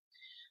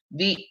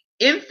 The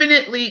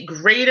infinitely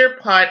greater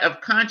part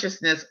of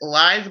consciousness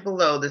lies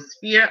below the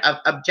sphere of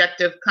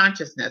objective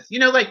consciousness. You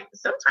know, like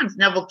sometimes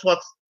Neville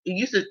talks,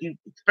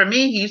 for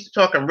me, he used to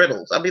talk in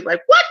riddles. I'll be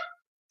like, what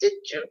did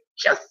you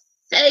just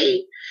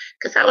say?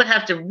 Because I would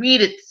have to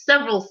read it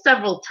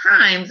several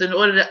times in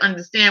order to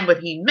understand what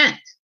he meant.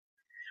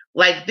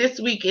 Like this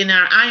week in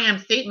our I am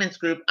statements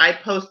group, I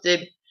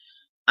posted,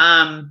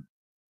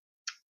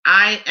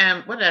 I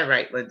am, what did I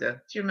write, Linda?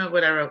 Do you remember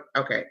what I wrote?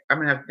 Okay, I'm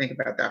going to have to think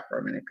about that for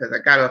a minute because I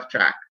got off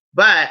track.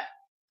 But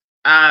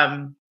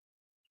I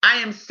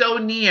am so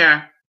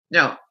near,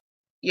 no,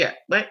 yeah,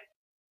 what?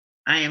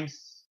 I am,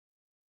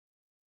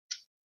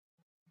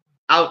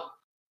 I'll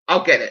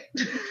get it.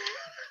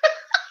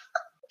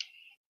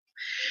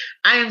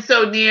 I am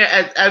so near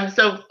as,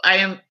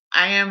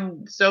 I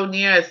am so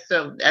near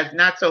as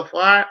not so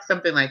far,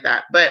 something like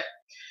that. But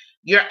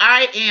your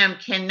I am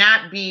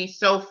cannot be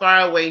so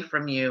far away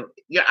from you.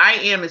 Your I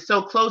am is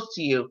so close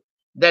to you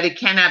that it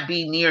cannot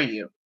be near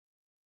you.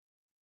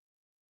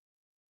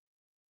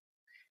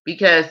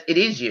 Because it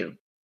is you.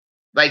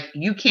 Like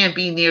you can't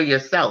be near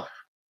yourself.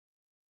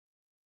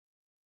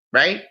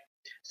 Right?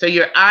 So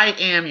your I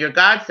am, your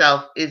God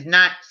self is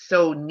not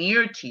so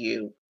near to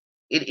you.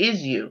 It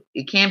is you.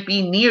 It can't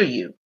be near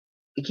you.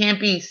 It can't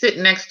be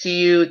sitting next to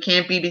you. It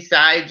can't be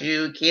beside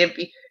you. It can't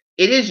be.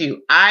 It is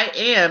you. I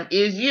am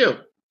is you.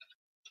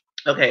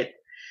 Okay.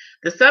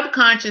 The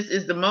subconscious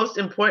is the most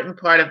important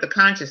part of the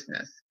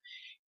consciousness.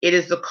 It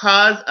is the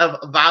cause of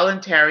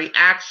voluntary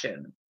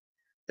action.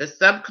 The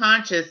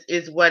subconscious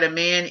is what a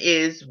man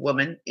is,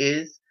 woman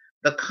is.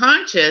 The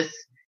conscious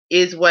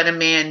is what a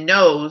man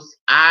knows.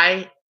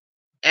 I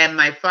and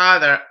my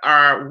father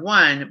are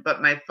one,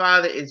 but my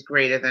father is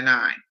greater than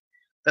I.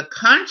 The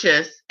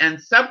conscious and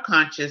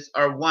subconscious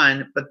are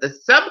one, but the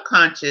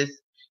subconscious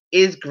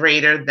is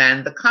greater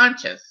than the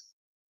conscious.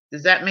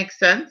 Does that make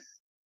sense?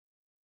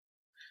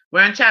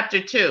 We're on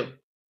chapter 2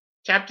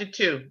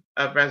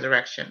 of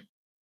Resurrection.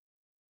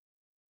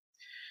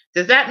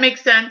 Does that make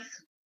sense?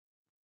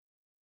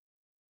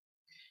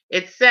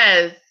 It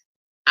says,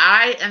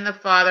 I and the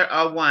Father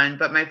are one,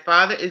 but my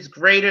Father is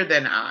greater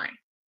than I.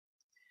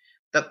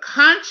 The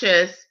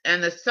conscious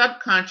and the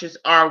subconscious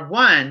are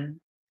one,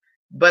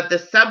 but the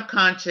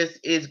subconscious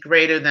is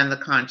greater than the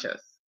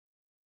conscious.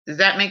 Does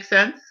that make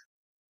sense?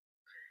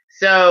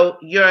 So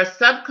your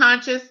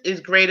subconscious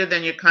is greater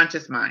than your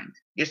conscious mind.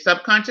 Your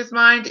subconscious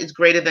mind is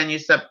greater than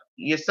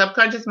your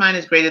subconscious mind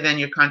is greater than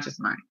your conscious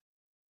mind.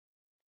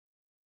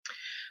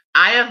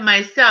 I of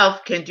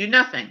myself can do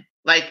nothing.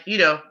 Like, you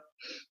know,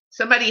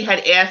 somebody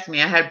had asked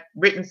me, I had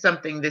written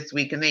something this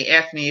week and they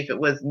asked me if it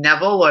was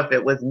Neville or if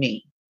it was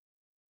me.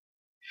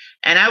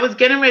 And I was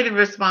getting ready to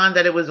respond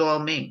that it was all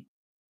me.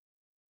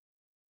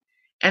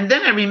 And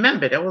then I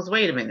remembered,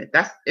 wait a minute,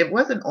 it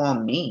wasn't all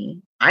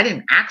me. I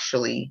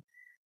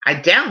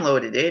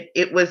downloaded it.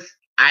 It was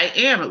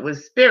it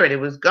was spirit, it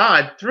was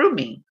God through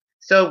me.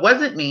 So it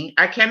wasn't me.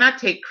 I cannot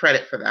take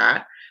credit for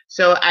that.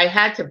 So I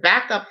had to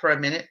back up for a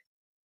minute,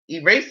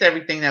 erase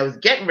everything that I was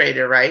getting ready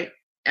to write,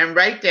 and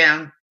write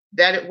down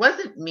that it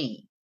wasn't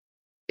me.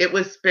 It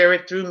was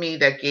spirit through me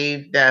that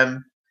gave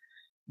them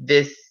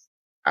this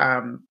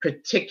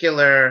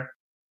particular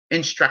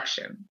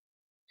instruction.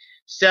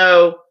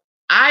 So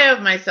I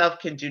of myself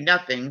can do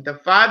nothing.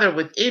 The Father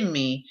within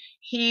me,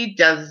 he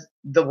does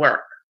the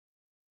work.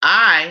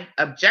 I,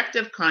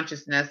 objective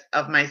consciousness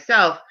of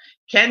myself,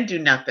 can do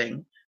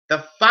nothing.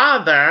 The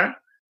Father,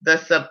 the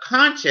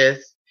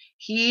subconscious,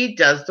 he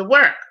does the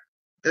work.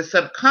 The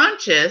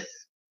subconscious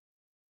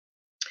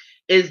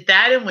is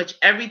that in which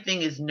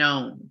everything is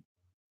known,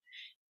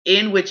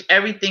 in which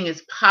everything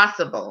is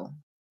possible,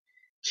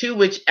 to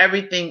which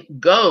everything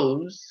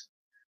goes,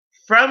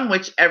 from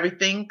which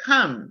everything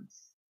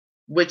comes,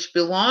 which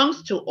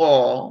belongs to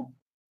all,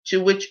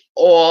 to which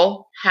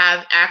all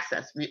have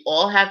access. We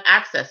all have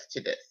access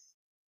to this.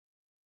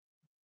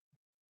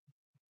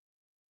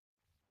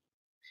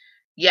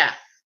 Yes,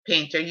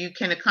 Painter, you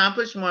can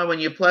accomplish more when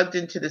you're plugged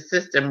into the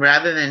system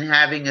rather than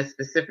having a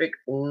specific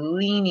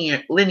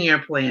linear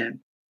plan.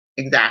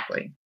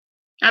 Exactly.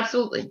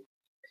 Absolutely.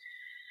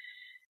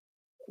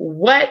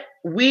 What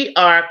we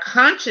are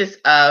conscious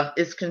of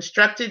is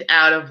constructed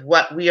out of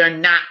what we are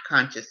not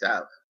conscious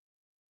of.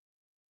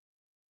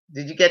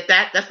 Did you get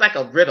that? That's like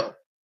a riddle.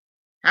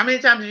 How many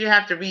times do you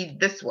have to read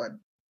this one?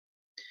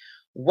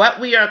 What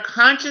we are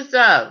conscious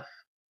of,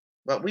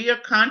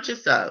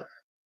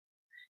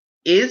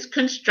 is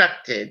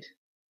constructed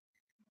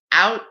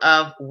out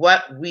of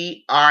what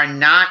we are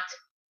not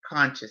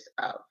conscious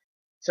of.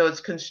 So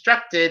it's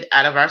constructed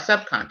out of our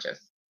subconscious.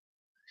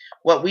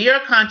 What we are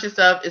conscious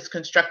of is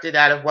constructed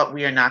out of what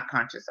we are not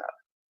conscious of.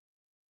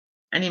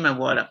 I need my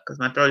water because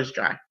my throat is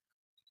dry.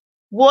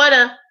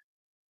 Water.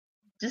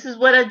 This is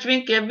what I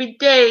drink every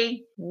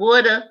day.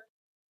 Water.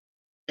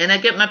 And I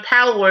get my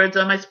power words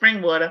on my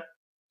spring water.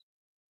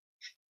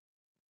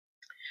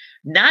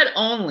 Not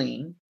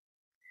only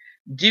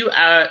do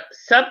our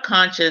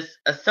subconscious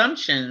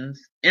assumptions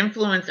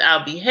influence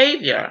our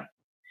behavior,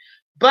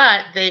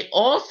 but they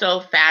also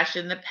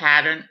fashion the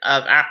pattern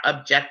of our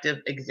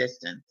objective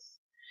existence.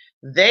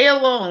 They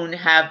alone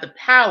have the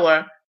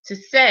power to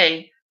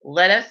say,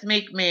 let us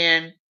make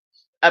man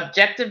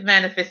objective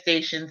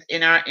manifestations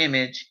in our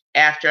image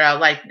after our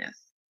likeness.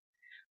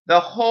 The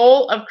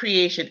whole of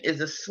creation is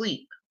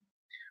asleep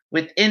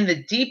within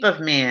the deep of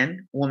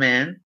man,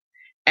 woman,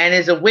 and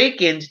is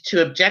awakened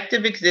to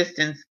objective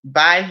existence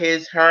by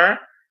her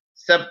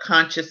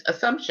subconscious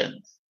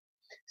assumptions.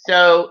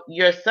 So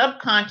your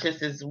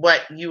subconscious is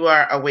what you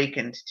are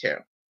awakened to.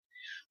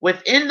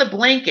 Within the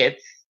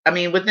blankness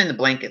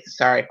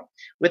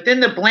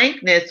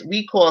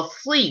we call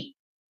sleep,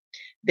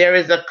 there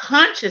is a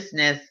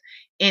consciousness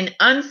in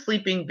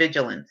unsleeping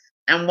vigilance.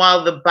 And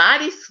while the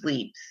body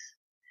sleeps,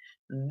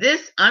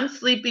 this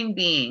unsleeping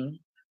being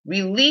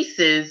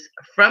releases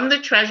from the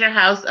treasure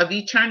house of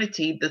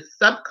eternity the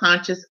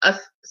subconscious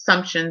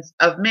assumptions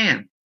of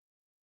man.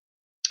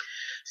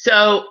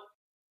 So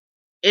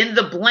in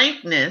the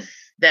blankness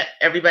that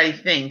everybody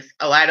thinks,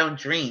 oh, I don't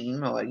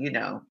dream, or,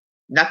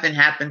 nothing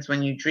happens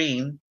when you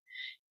dream.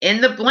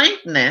 In the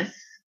blankness,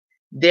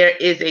 there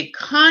is a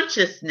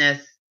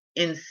consciousness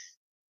in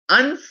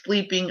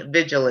unsleeping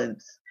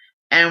vigilance.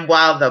 And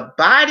while the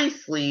body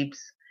sleeps,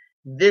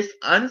 this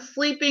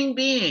unsleeping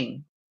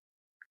being,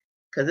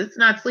 because it's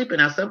not sleeping,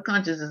 our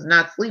subconscious is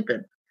not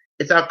sleeping.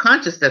 It's our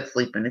conscious that's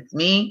sleeping. It's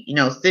me,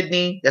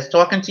 Sydney, that's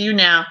talking to you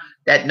now,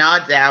 that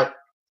nods out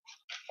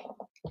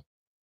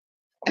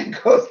and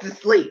goes to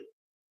sleep,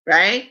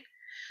 right?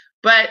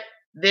 But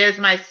there's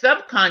my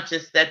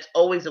subconscious that's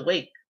always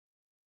awake.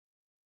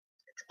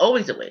 It's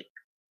always awake.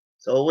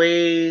 It's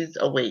always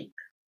awake.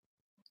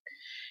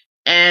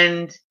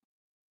 And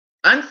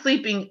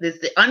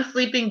the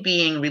unsleeping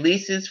being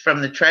releases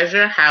from the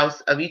treasure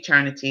house of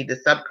eternity the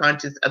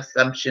subconscious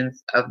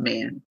assumptions of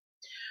man.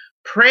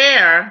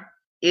 Prayer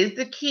is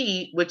the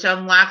key which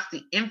unlocks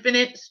the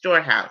infinite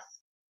storehouse.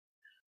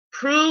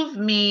 Prove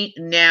me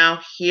now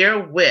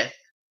herewith,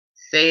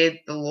 saith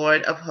the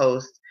Lord of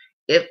hosts,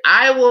 if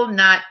I will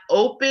not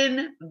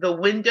open the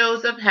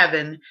windows of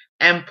heaven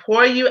and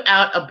pour you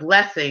out a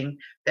blessing,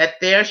 that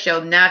there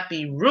shall not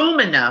be room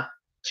enough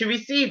to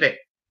receive it.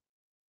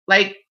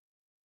 Like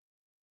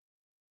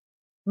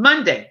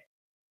Monday,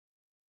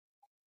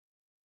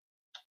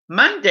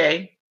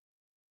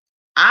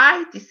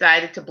 I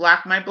decided to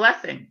block my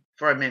blessing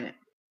for a minute.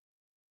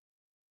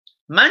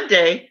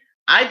 Monday,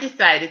 I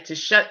decided to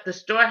shut the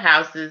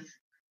storehouses,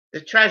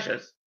 the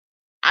treasures.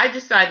 I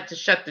decided to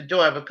shut the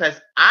door because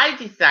I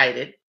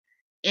decided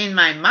in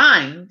my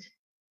mind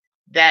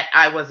that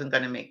I wasn't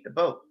going to make the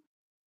boat,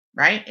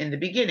 right? In the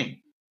beginning.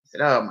 I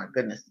said, oh my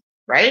goodness,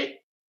 right?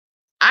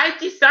 I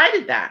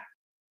decided that.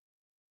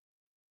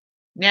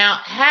 Now,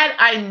 had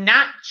I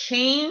not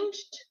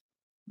changed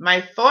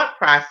my thought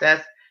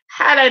process,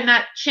 had I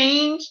not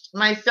changed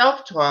my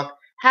self-talk,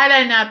 had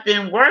I not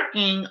been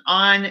working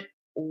on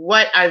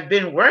what I've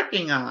been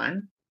working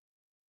on,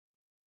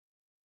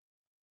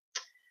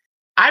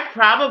 I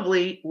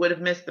probably would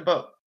have missed the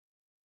boat.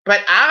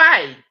 But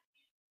I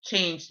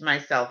changed my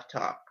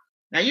self-talk.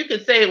 Now, you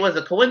could say it was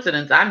a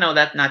coincidence. I know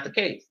that's not the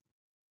case.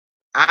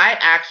 I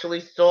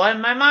actually saw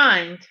in my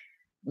mind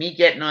me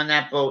getting on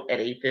that boat at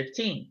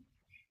 8:15.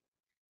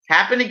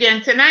 Happened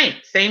again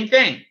tonight. Same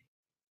thing.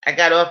 I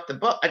got off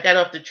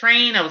the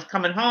train. I was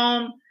coming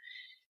home.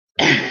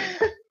 I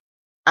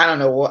don't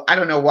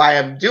know why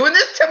I'm doing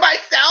this to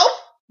myself.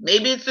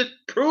 Maybe it's to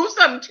prove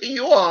something to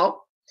you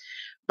all.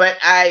 But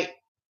I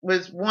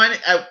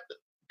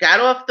got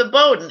off the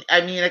boat.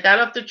 I got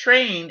off the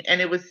train and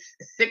it was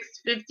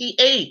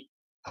 6:58.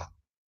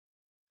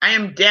 I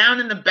am down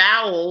in the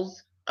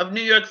bowels of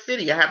New York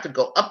City. I have to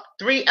go up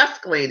 3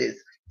 escalators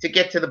to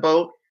get to the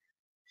boat.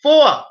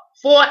 4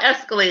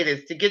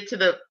 escalators to get to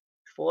the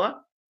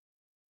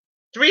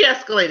 3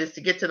 escalators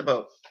to get to the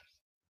boat.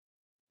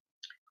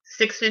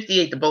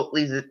 6:58 the boat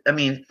leaves at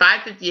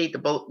 5:58 the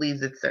boat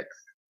leaves at 6.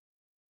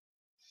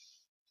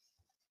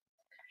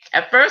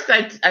 At first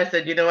I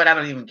said, you know what, I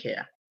don't even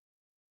care.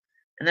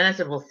 And then I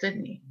said, well,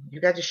 Sydney,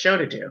 you got your show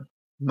to do.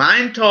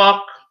 Mind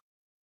talk.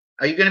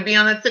 Are you going to be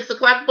on that 6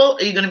 o'clock boat?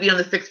 Or are you going to be on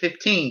the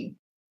 6:15?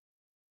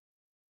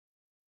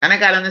 And I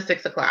got on the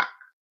 6 o'clock.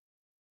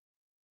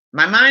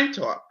 My mind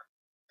talk.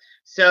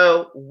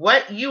 So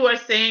what you are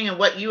saying and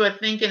what you are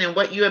thinking and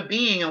what you are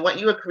being and what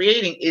you are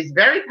creating is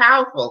very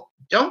powerful.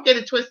 Don't get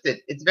it twisted.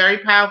 It's very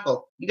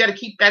powerful. You got to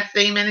keep that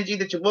same energy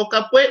that you woke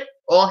up with,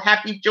 all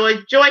happy, joy.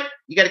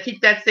 You got to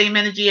keep that same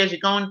energy as you're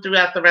going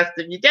throughout the rest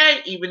of your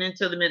day, even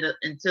into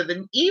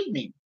the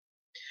evening.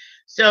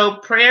 So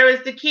prayer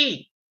is the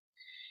key.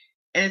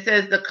 And it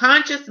says the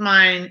conscious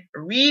mind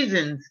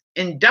reasons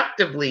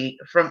inductively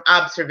from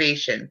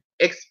observation.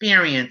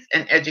 experience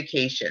and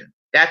education.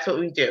 That's what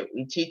we do.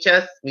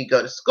 We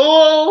go to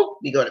school,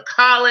 we go to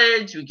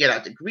college, we get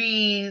our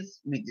degrees,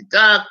 we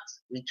deduct,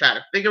 we try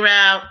to figure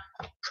out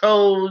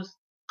pros,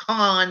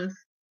 cons,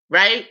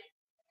 right?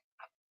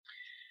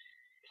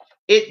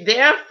 It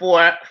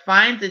therefore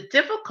finds it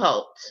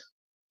difficult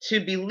to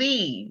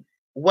believe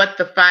what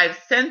the five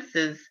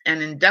senses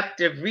and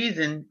inductive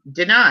reason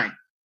deny.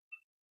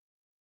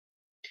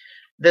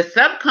 The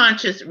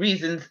subconscious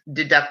reasons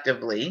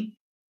deductively,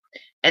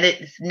 and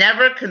it's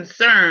never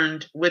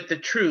concerned with the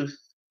truth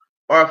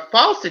or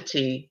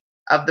falsity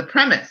of the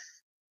premise,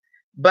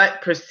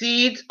 but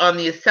proceeds on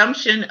the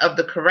assumption of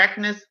the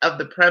correctness of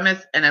the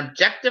premise and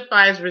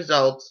objectifies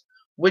results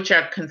which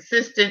are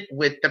consistent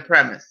with the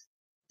premise.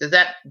 Does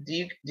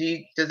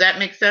that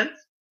make sense?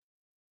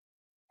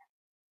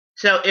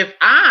 So if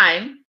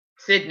I,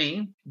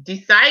 Sydney,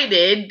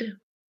 decided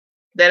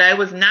that I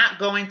was not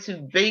going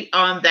to be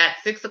on that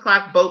 6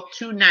 o'clock boat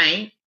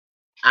tonight,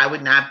 I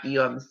would not be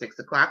on the 6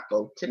 o'clock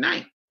boat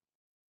tonight,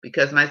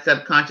 because my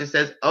subconscious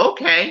says,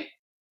 okay,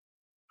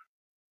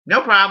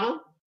 no problem.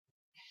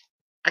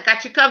 I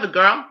got you covered,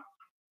 girl.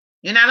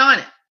 You're not on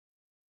it.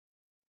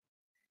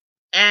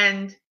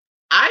 And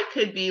I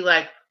could be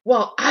like,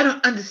 well, I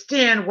don't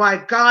understand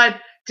why God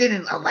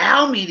didn't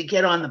allow me to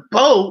get on the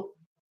boat.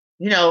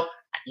 You know,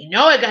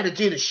 I got to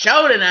do the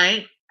show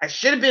tonight. I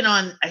should have been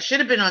on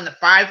the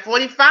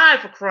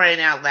 5:45 for crying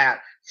out loud.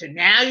 So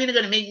now you're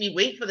going to make me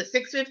wait for the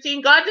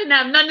 6:15? God didn't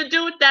have nothing to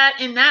do with that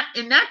in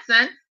that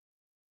sense.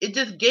 It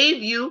just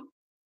gave you,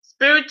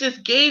 Spirit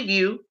just gave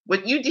you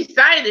what you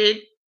decided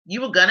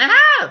you were going to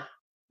have,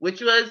 which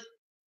was,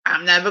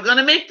 I'm never going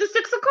to make the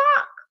 6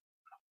 o'clock.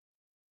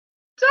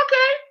 It's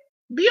okay.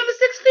 Be on the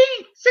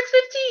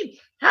 6:15.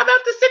 How about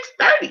the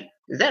 6:30?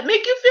 Does that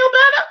make you feel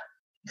better?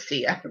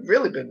 See, I've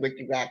really been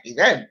wicky-wacky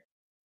then.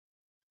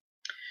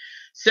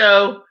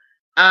 So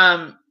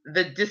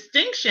the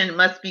distinction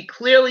must be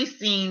clearly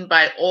seen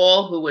by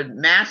all who would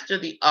master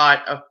the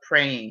art of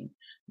praying.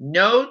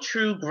 No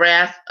true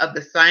grasp of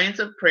the science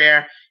of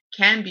prayer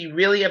can be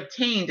really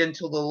obtained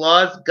until the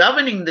laws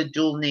governing the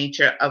dual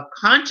nature of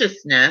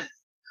consciousness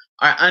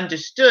are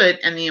understood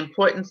and the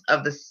importance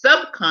of the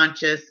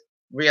subconscious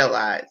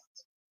realized.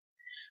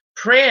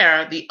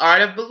 Prayer, the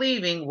art of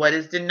believing what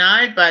is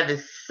denied by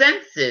the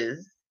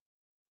senses,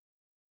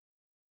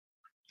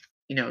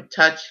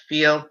 touch,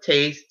 feel,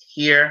 taste,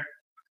 hear,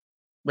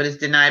 what is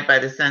denied by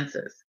the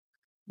senses.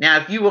 Now,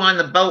 if you were on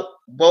the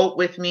boat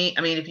with me,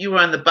 if you were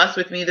on the bus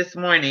with me this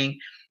morning,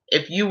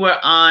 if you were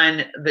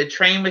on the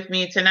train with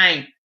me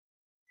tonight,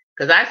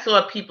 because I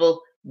saw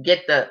people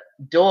get the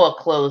door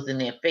closed in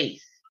their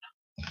face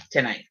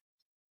tonight.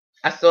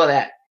 I saw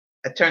that.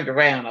 I turned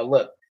around, I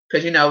looked,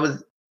 because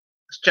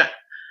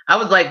I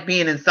was like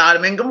being in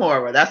Sodom and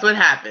Gomorrah. That's what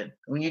happened.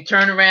 When you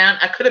turn around,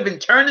 I could have been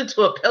turned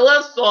into a pillar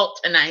of salt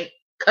tonight,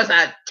 because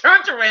I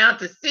turned around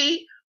to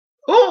see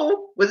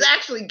who was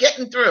actually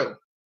getting through.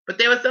 But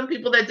there were some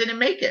people that didn't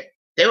make it.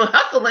 They were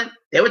hustling.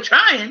 They were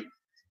trying.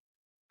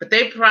 But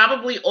they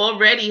probably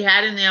already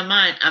had in their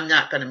mind, I'm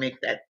not going to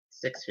make that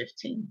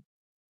 6:15.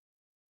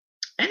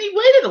 And he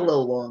waited a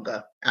little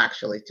longer,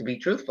 actually, to be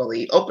truthful.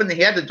 He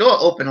had the door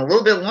open a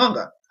little bit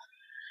longer.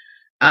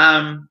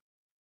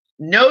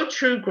 No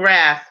true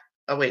grasp.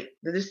 The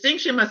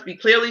distinction must be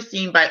clearly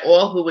seen by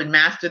all who would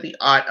master the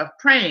art of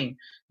praying.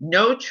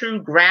 No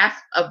true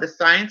grasp of the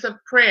science of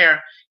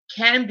prayer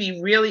can be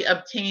really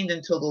obtained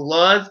until the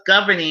laws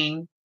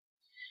governing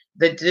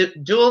the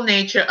dual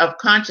nature of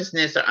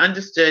consciousness are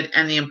understood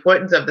and the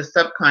importance of the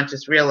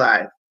subconscious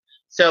realized.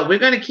 So we're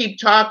going to keep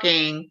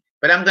talking,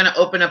 but I'm going to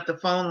open up the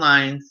phone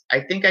lines.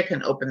 I think I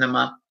can open them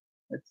up.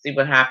 Let's see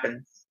what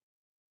happens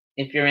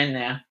if you're in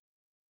there.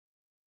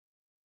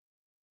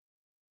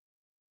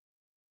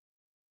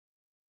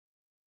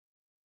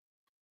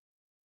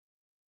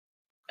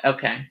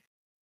 Okay.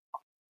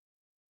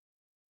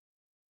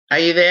 Are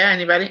you there?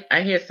 Anybody?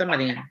 I hear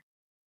somebody in. Yeah,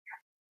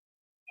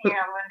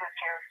 Linda's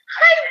here.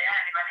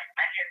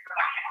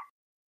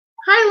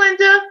 Hi,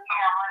 Linda. Yeah,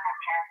 Linda's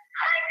here.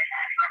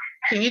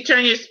 Can you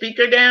turn your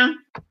speaker down?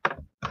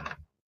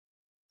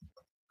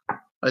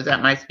 Or is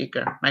that my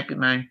speaker? Might be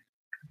mine.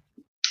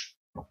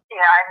 Yeah,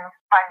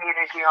 I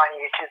muted you on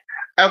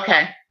YouTube.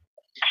 Okay.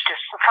 It's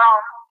just the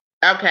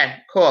phone.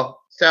 Okay, cool.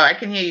 So I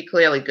can hear you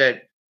clearly.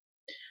 Good.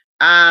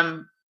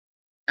 I'm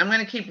going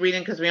to keep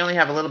reading because we only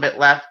have a little bit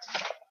left.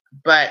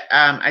 But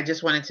I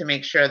just wanted to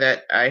make sure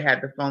that I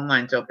had the phone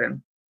lines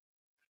open.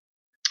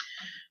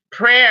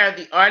 Prayer,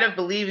 the art of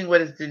believing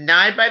what is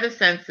denied by the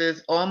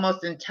senses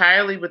almost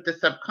entirely with the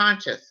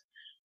subconscious.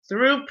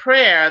 Through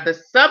prayer, the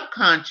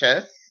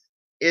subconscious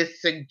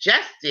is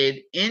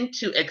suggested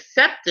into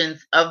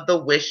acceptance of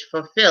the wish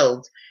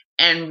fulfilled,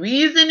 and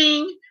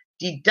reasoning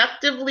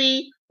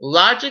deductively,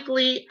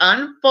 logically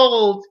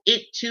unfolds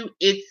it to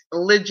its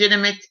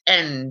legitimate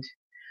end.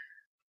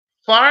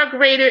 Far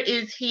greater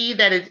is he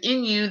that is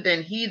in you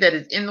than he that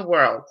is in the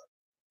world.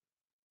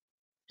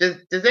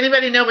 Does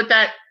anybody know what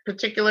that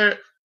particular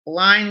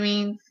line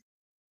means?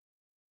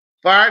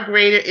 Far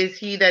greater is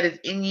he that is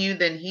in you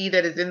than he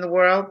that is in the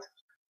world.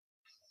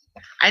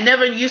 I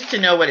never used to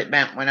know what it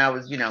meant when I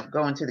was,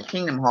 going to the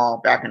Kingdom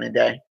Hall back in the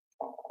day.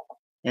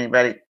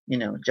 Anybody,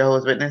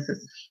 Jehovah's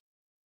Witnesses?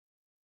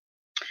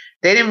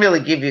 They didn't really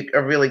give you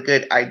a really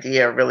good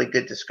idea, a really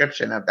good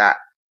description of that.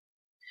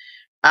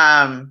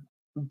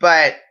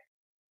 But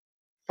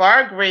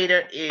far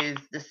greater is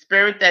the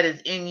spirit that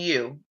is in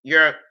you,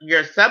 your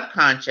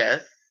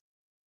subconscious,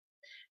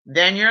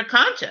 than your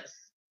conscious.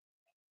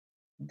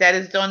 That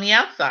is on the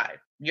outside,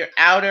 your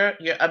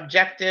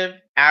objective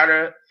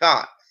outer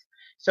thoughts.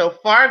 So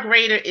far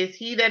greater is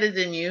he that is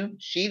in you,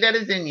 she that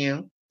is in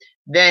you,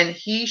 than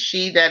he,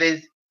 she that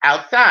is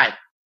outside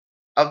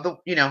of the,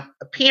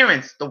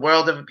 appearance, the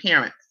world of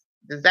appearance.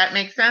 Does that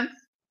make sense?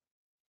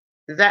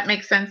 Does that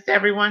make sense to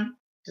everyone?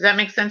 Does that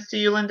make sense to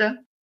you, Linda?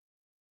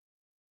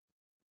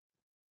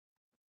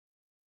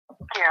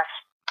 Yes.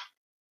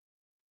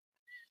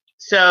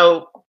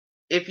 So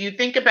if you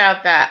think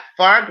about that,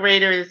 far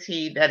greater is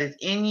he that is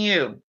in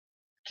you.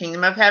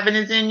 Kingdom of heaven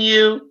is in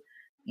you.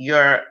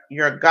 Your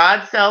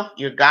God self,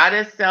 your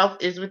goddess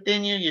self is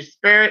within you. Your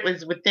spirit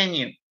is within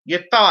you. Your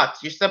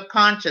thoughts, your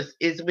subconscious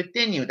is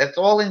within you. That's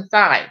all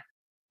inside.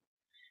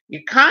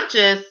 Your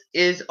conscious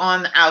is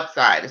on the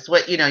outside. It's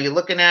what, you're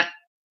looking at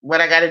what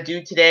I got to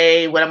do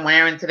today, what I'm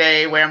wearing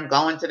today, where I'm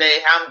going today,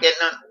 how I'm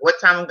getting on, what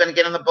time I'm going to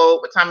get on the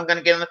boat, what time I'm going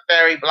to get on the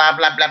ferry, blah,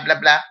 blah, blah,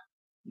 blah, blah.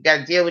 You got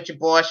to deal with your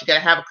boss. You got to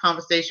have a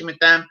conversation with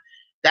them.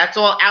 That's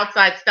all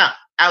outside stuff,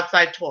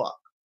 outside talk.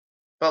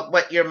 But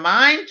what your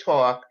mind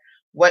talk,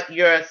 what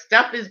your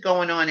stuff is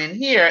going on in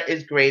here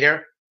is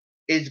greater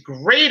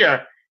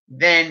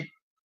than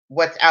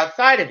what's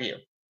outside of you.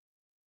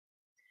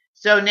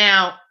 So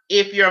now,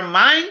 if your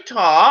mind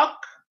talk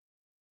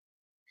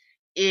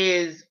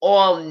is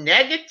all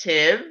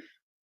negative,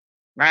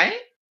 right?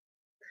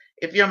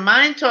 If your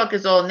mind talk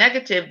is all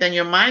negative, then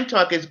your mind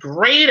talk is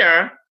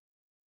greater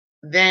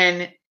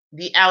than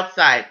the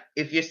outside.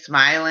 If you're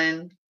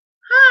smiling,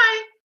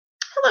 hi,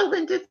 hello,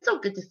 Linda, it's so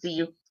good to see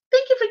you.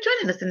 Thank you for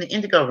joining us in the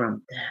Indigo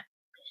Room. That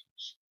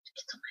bitch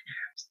gets on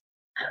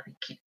my nerves.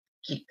 I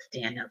keep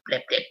standing up, blah,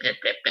 blah, blah,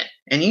 blah, blah.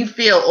 And you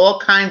feel all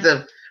kinds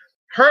of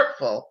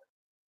hurtful,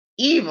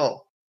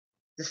 evil,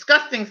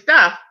 disgusting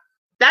stuff.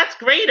 That's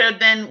greater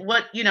than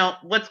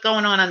what's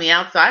going on the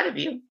outside of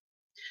you.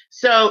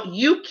 So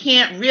you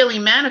can't really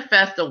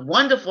manifest a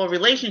wonderful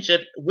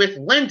relationship with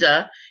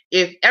Linda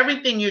if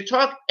everything you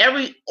talk,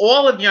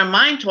 all of your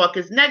mind talk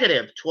is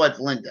negative towards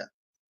Linda.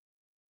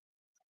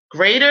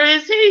 Greater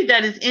is he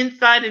that is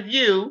inside of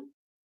you,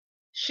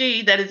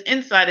 she that is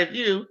inside of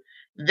you,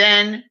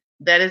 than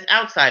that is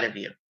outside of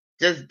you.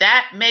 Does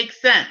that make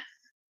sense?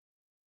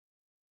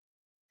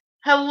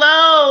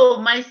 Hello,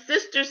 my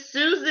sister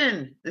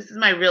Susan. This is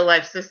my real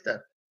life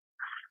sister.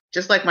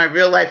 Just like my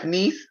real life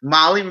niece,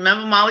 Molly.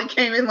 Remember Molly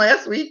came in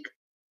last week?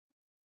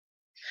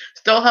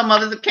 Stole her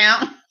mother's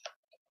account?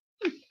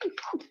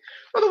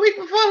 Or the week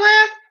before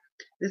last?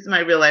 This is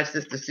my real life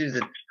sister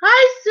Susan.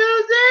 Hi,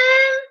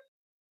 Susan.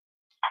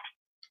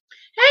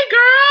 Hey,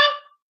 girl.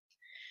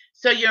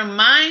 So your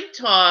mind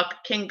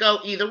talk can go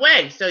either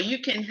way. So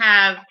you can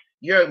have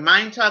your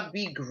mind talk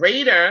be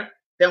greater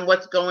than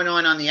what's going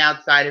on the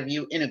outside of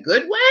you in a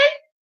good way.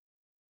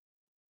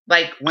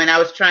 Like when I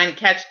was trying to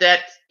catch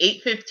that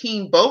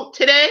 8:15 boat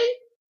today.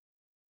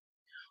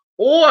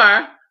 Or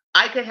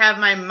I could have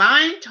my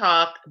mind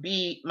talk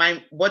be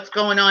what's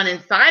going on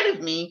inside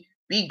of me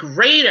be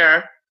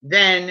greater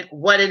than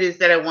what it is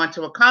that I want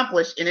to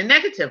accomplish in a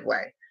negative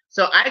way.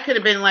 So I could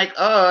have been like,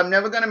 oh, I'm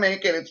never going to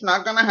make it. It's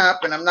not going to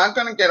happen. I'm not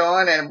going to get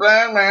on it. And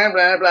blah, blah,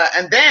 blah, blah.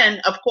 And then,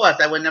 of course,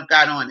 I wouldn't have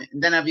got on it.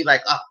 And then I'd be like,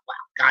 oh, wow,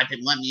 God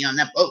didn't want me on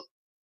that boat.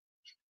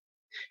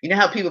 You know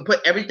how people put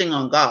everything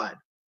on God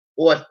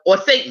or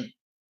Satan?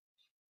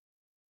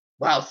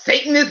 Well,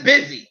 Satan is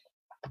busy.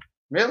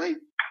 Really?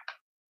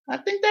 I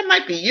think that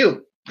might be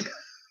you.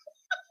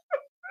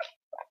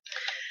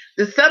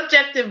 The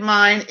subjective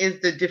mind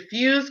is the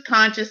diffused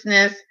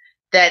consciousness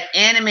that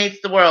animates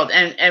the world.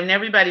 And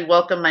everybody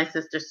welcome my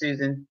sister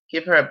Susan.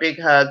 Give her a big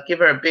hug. Give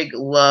her a big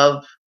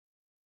love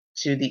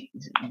to the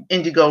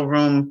Indigo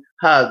Room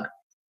hug.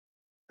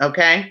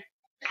 Okay?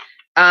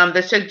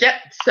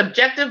 The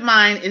subjective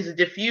mind is a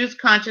diffused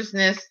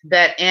consciousness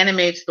that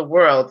animates the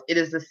world. It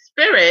is the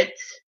spirit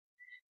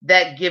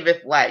that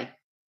giveth life.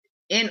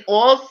 In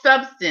all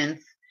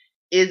substance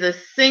is a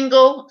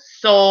single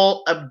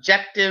soul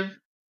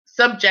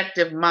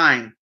subjective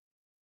mind.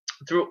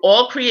 Through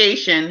all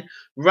creation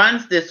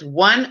runs this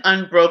one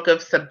unbroken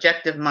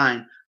subjective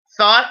mind.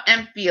 Thought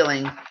and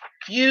feeling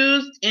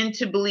fused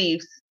into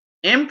beliefs,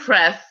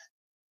 impress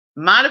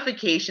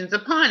modifications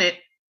upon it,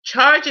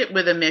 charge it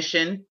with a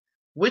mission,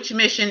 which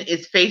mission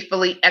is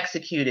faithfully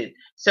executed.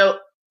 So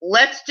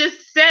let's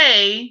just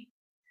say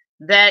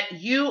that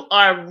you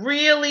are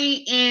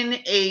really in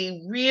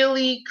a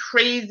really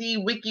crazy,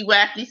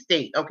 wicky-wacky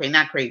state. Okay,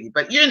 not crazy,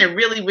 but you're in a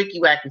really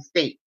wicky-wacky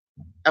state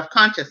of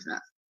consciousness.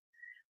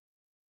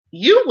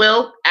 You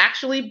will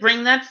actually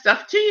bring that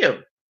stuff to you,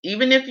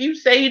 even if you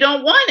say you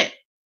don't want it.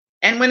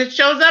 And when it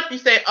shows up, you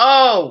say,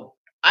 oh,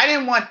 I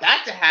didn't want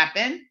that to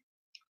happen.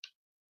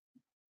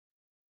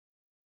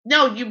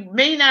 no, you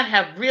may not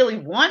have really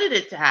wanted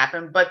it to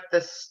happen, but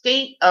the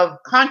state of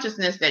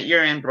consciousness that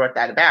you're in brought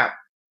that about.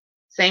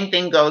 Same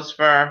thing goes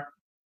for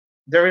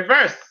the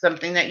reverse,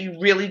 something that you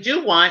really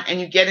do want,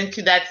 and you get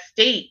into that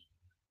state.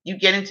 You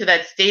get into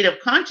that state of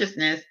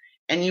consciousness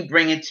and you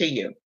bring it to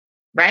you,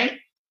 right?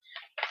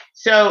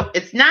 So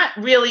it's not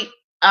really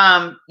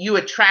you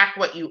attract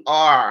what you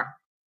are,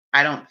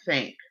 I don't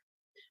think.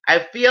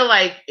 I feel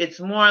like it's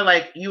more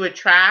like you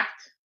attract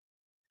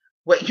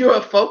what you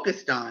are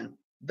focused on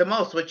the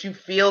most, what you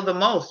feel the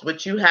most,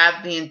 what you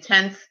have the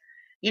intense.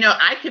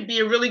 I could be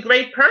a really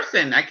great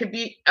person. I could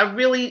be a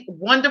really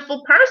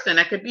wonderful person.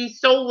 I could be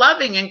so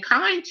loving and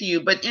kind to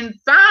you. But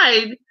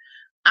inside,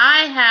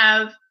 I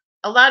have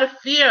a lot of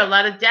fear, a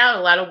lot of doubt,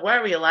 a lot of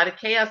worry, a lot of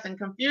chaos and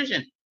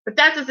confusion. But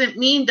that doesn't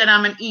mean that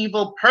I'm an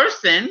evil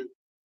person.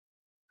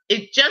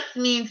 It just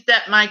means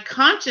that my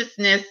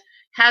consciousness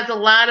has a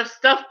lot of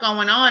stuff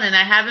going on, and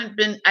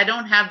I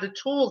don't have the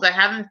tools. I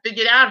haven't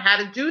figured out how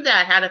to do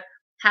that,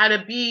 how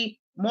to be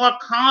more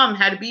calm,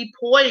 how to be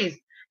poised,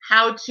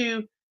 how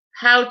to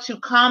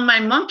calm my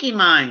monkey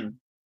mind.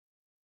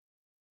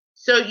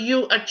 So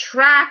you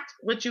attract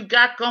what you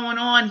got going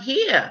on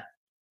here.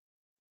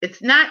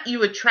 It's not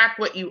you attract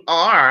what you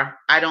are.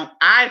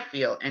 I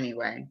feel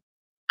anyway.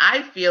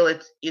 I feel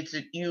it's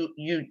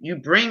you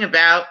bring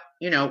about,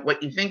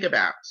 what you think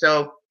about.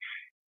 So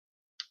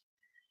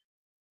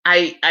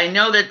I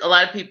know that a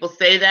lot of people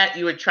say that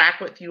you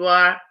attract what you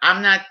are.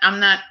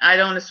 I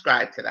don't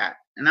ascribe to that.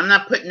 And I'm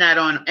not putting that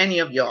on any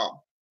of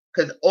y'all,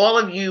 because all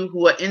of you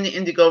who are in the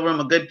Indigo Room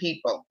are good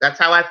people. That's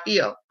how I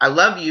feel. I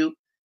love you.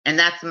 And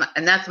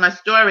that's my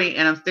story,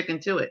 and I'm sticking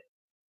to it.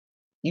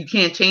 You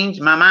can't change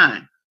my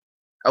mind.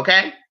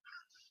 Okay?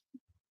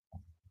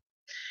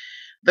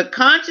 The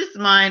conscious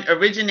mind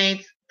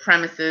originates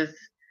premises.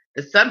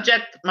 The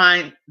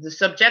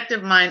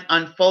subjective mind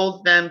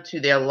unfolds them to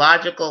their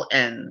logical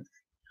ends.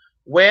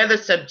 Were the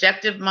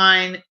subjective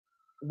mind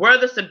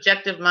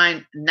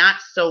not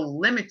so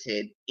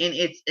limited in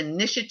its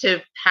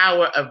initiative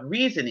power of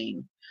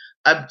reasoning,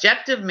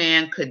 objective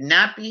man could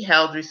not be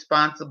held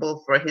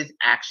responsible for his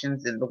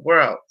actions in the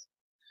world.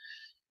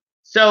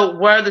 So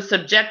were the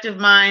subjective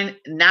mind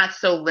not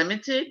so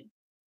limited,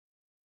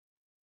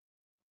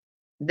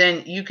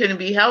 then you couldn't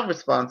be held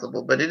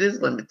responsible, but it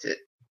is limited.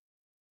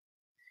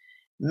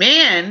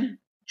 Man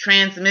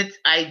transmits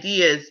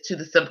ideas to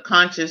the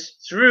subconscious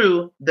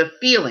through the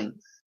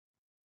feelings.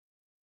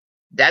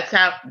 That's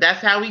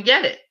how we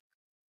get it.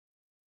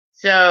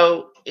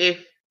 So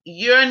if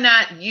you're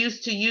not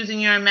used to using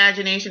your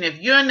imagination, if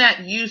you're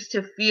not used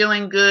to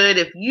feeling good,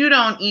 if you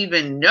don't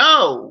even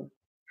know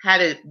how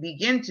to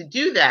begin to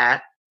do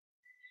that,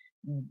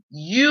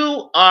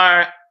 you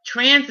are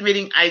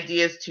transmitting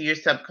ideas to your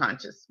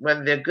subconscious,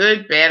 whether they're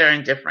good, bad, or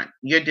indifferent.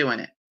 You're doing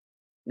it.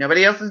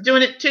 Nobody else is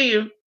doing it to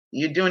you.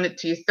 You're doing it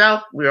to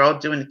yourself. We're all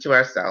doing it to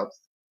ourselves.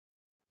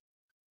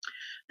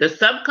 The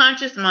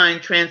subconscious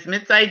mind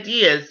transmits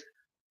ideas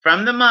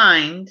from the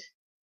mind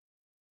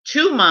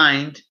to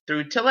mind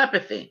through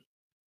telepathy.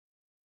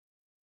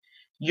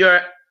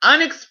 Your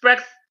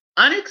unexpressed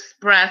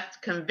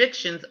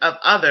convictions of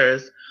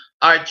others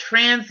are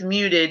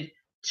transmuted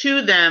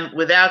to them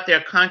without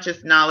their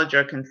conscious knowledge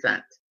or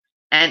consent,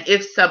 and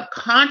if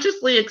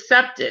subconsciously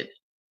accepted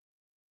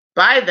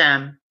by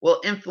them,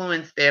 will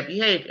influence their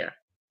behavior.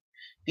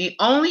 The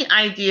only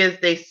ideas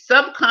they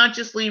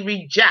subconsciously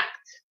reject,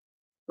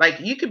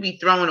 like you could be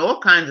throwing all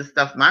kinds of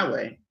stuff my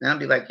way, and I'll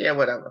be like, yeah,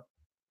 whatever,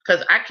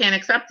 because I can't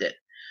accept it.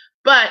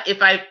 But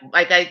if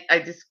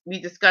we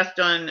discussed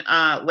on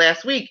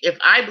last week, if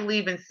I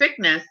believe in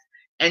sickness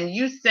and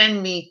you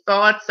send me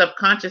thoughts,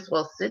 subconscious,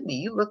 well, Sydney,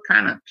 you look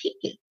kind of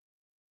peaked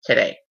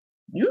today.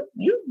 You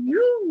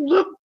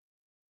look,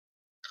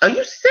 are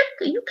you sick?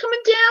 Are you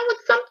coming down with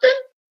something?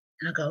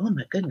 And I go, oh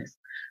my goodness.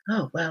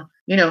 Oh, well,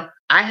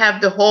 I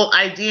have the whole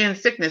idea in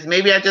sickness.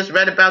 Maybe I just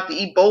read about the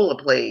Ebola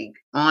plague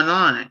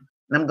online.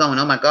 And I'm going,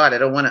 oh my God, I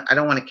don't want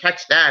to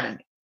catch that.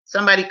 And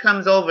somebody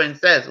comes over and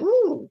says,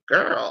 ooh,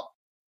 girl,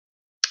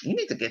 you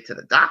need to get to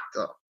the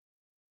doctor.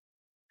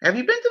 Have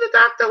you been to the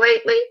doctor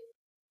lately?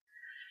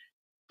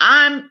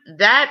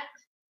 That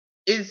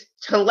is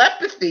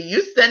telepathy.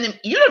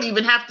 You don't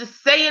even have to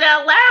say it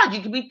out loud.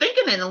 You can be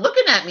thinking it and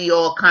looking at me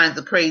all kinds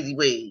of crazy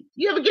ways.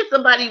 You ever get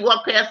somebody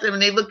walk past them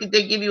and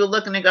they give you a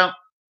look and they go,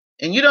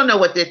 and you don't know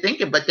what they're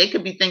thinking, but they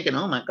could be thinking,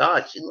 oh my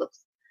God,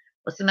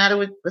 what's the matter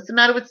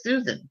with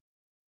Susan?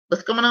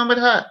 What's going on with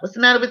her? What's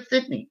the matter with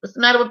Sydney? What's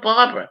the matter with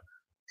Barbara?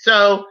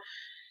 So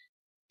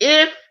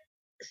if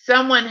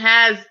someone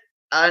has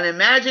an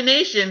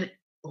imagination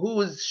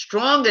who is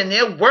strong and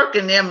they're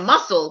working their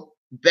muscle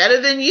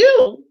better than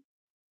you,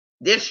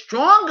 they're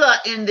stronger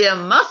in their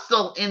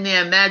muscle, in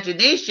their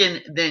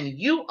imagination than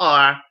you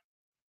are,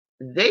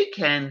 they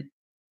can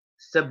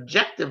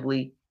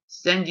subjectively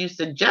send you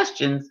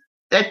suggestions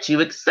that you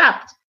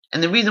accept.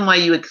 And the reason why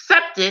you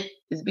accept it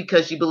is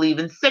because you believe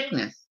in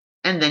sickness,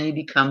 and then you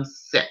become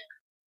sick.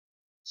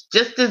 It's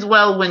just as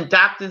well when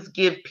doctors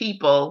give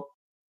people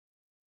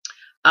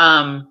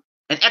an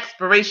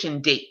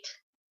expiration date.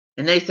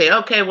 And they say,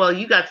 okay, well,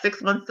 you got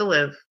 6 months to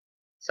live.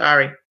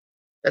 Sorry,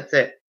 that's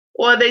it.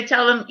 Or they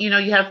tell them,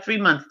 you have 3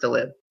 months to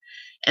live.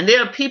 And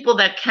there are people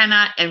that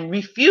cannot and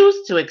refuse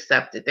to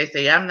accept it. They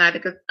say, I'm not a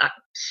good,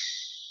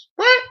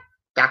 what?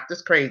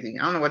 Doctor's crazy.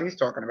 I don't know what he's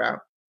talking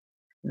about.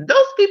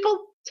 Those people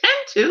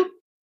tend to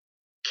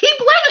keep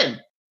living.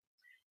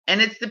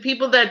 And it's the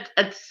people that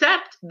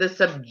accept the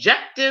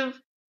subjective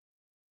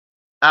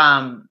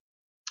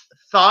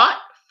thought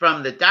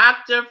from the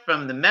doctor,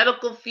 from the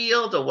medical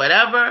field or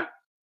whatever,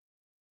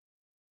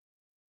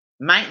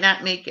 might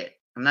not make it.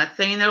 I'm not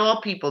saying that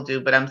all people do,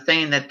 but I'm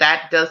saying that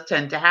does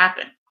tend to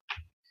happen.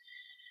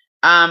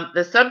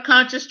 The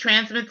subconscious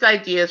transmits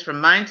ideas from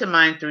mind to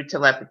mind through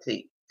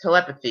telepathy.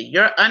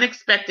 Your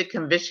unexpected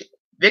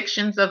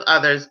convictions of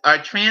others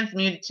are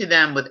transmuted to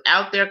them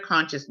without their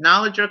conscious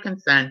knowledge or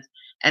consent,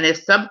 and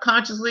if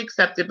subconsciously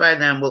accepted by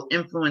them, will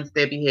influence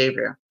their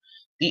behavior.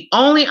 The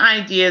only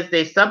ideas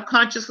they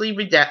subconsciously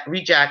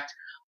reject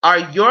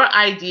are your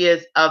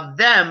ideas of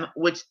them,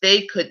 which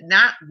they could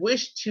not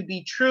wish to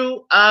be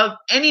true of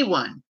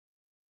anyone.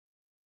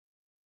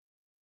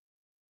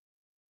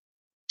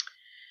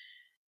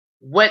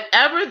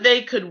 Whatever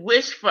they could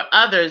wish for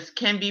others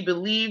can be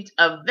believed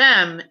of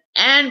them,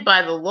 and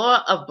by the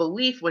law of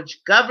belief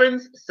which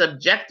governs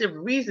subjective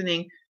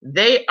reasoning,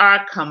 they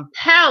are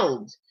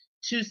compelled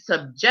to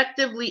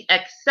subjectively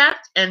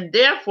accept and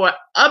therefore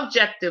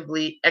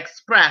objectively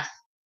express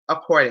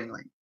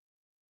accordingly.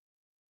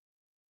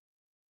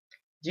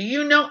 Do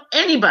you know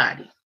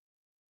anybody,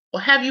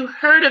 or have you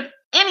heard of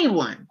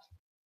anyone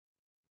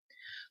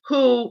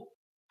who,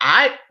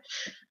 I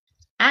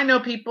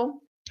know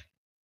people,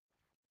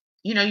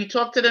 you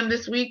talk to them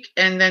this week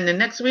and then the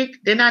next week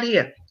they're not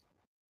here.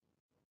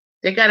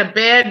 They got a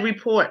bad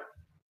report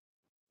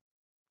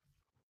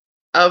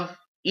of,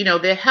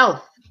 their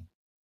health.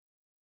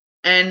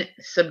 And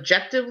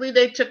subjectively,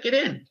 they took it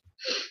in.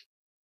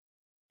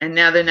 And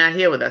now they're not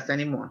here with us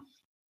anymore.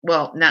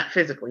 Well, not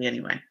physically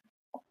anyway.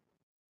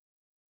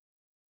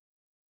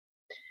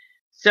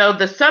 So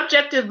the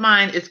subjective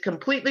mind is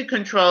completely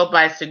controlled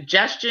by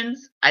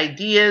suggestions,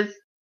 ideas.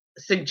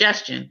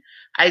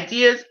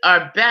 Ideas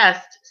are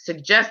best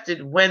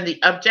suggested when the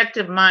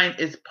objective mind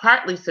is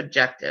partly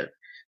subjective.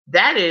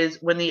 That is,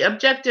 when the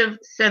objective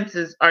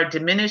senses are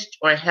diminished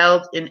or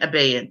held in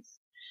abeyance.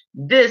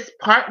 This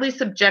partly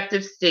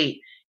subjective state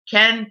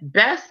can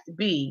best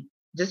be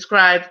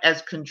described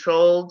as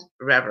controlled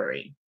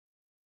reverie,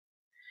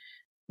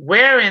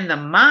 wherein the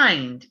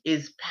mind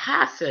is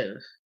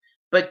passive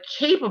but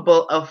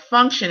capable of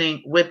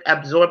functioning with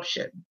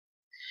absorption.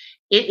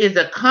 It is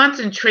a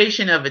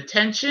concentration of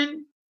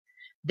attention.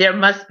 There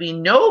must be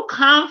no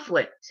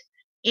conflict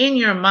in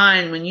your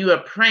mind when you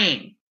are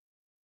praying.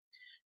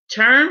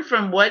 Turn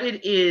from what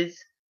it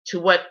is to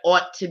what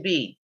ought to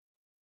be.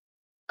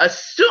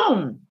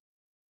 Assume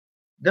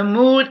the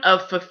mood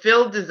of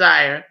fulfilled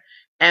desire,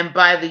 and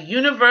by the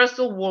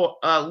universal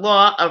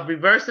law of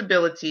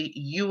reversibility,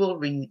 you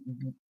will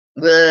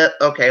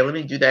okay, let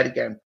me do that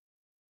again.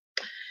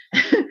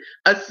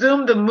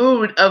 Assume the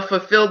mood of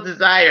fulfilled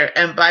desire,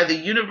 and by the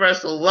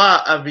universal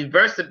law of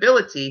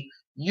reversibility,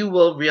 you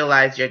will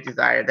realize your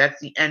desire.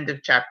 That's the end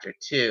of chapter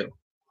 2.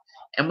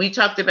 And we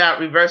talked about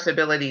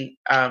reversibility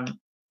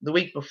the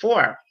week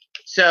before.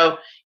 So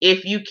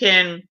if you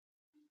can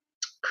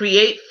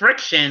create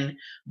friction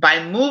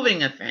by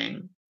moving a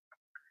thing,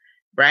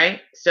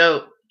 right?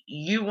 So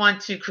you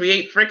want to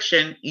create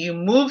friction, you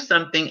move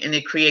something and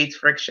it creates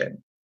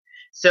friction.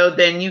 So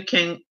then you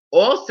can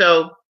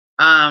also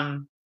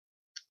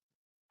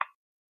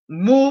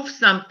move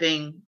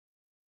something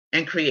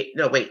and create,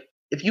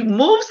 if you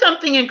move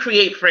something and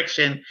create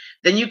friction,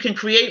 then you can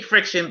create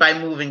friction by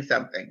moving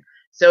something.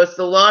 So it's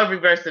the law of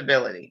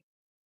reversibility.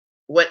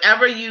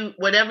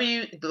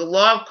 The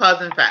law of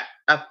cause and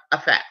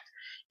effect.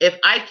 If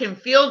I can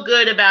feel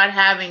good about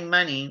having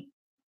money,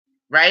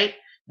 right?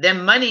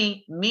 Then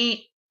I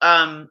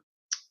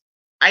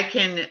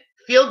can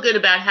feel good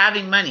about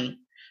having money.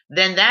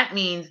 Then that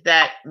means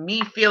that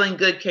me feeling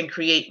good can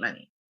create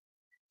money.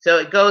 So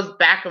it goes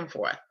back and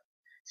forth.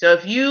 So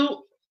if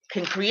you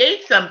can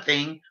create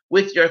something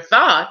with your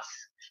thoughts,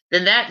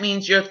 then that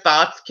means your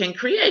thoughts can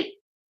create.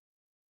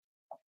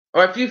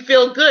 Or if you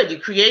feel good, you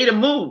create a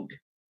mood.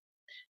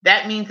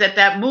 That means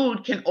that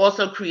mood can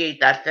also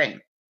create that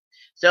thing.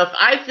 So if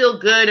I feel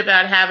good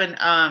about having,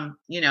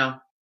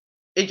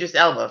 Idris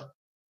Elba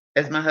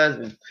as my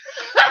husband,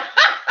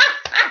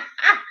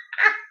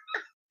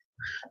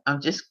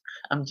 I'm just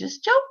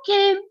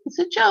joking. It's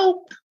a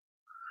joke.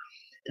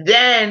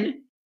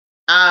 Then,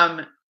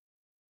 then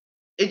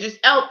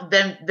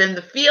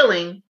the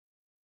feeling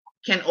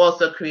can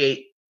also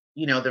create,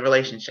 the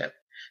relationship.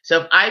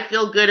 So if I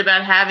feel good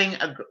about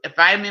if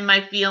I'm in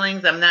my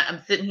feelings,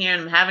 I'm sitting here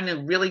and I'm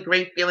having really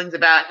great feelings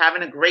about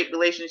having a great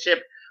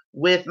relationship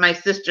with my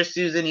sister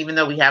Susan, even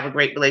though we have a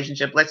great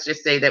relationship. Let's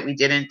just say that we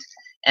didn't.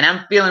 And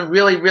I'm feeling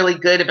really, really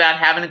good about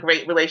having a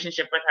great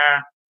relationship with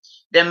her.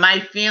 Then my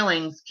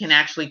feelings can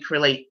actually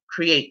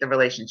create the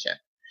relationship.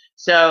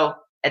 So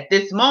at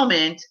this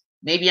moment,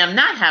 maybe I'm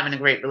not having a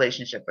great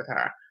relationship with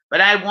her,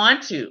 but I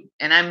want to,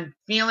 and I'm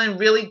feeling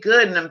really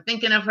good, and I'm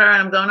thinking of her,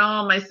 and I'm going,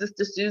 oh, my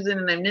sister Susan,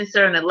 and I miss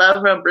her, and I love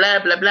her, blah,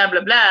 blah, blah,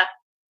 blah, blah.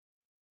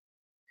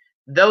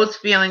 Those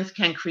feelings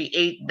can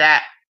create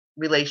that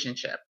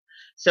relationship.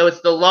 So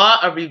it's the law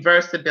of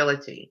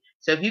reversibility.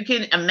 So if you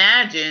can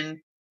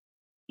imagine,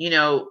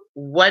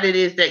 what it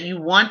is that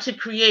you want to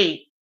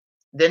create,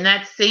 then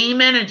that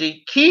same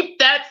energy, keep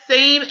that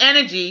same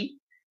energy,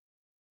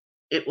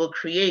 it will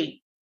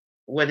create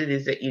what it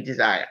is that you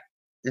desire.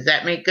 Does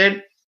that make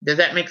good? Does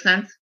that make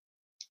sense?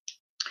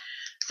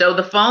 So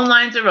the phone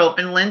lines are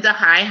open. Linda,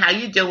 hi, how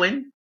you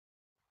doing?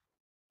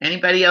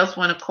 Anybody else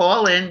want to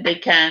call in? They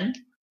can.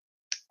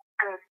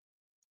 Good.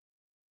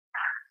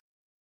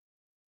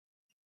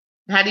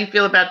 How do you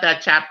feel about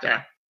that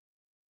chapter?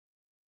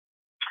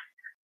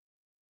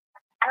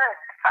 Good.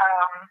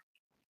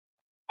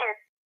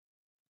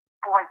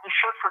 Boy, you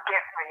should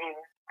forget me.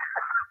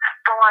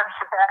 Go on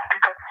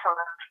sabbatical for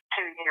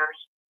 2 years.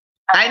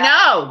 I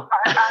know.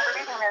 I'm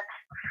reading it.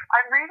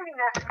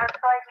 And it's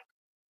like,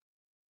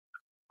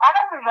 I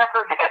don't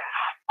remember this.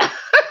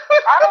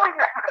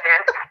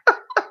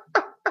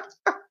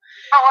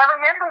 Oh, I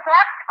remember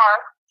that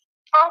part.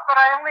 Oh, but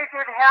I only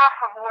did half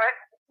of what.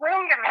 Wait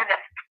a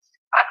minute.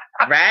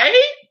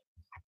 Right?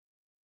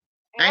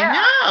 Yeah. I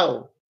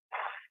know.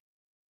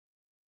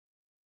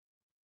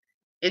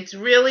 It's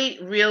really,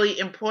 really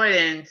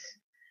important,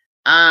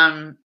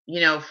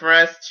 for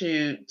us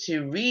to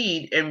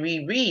read and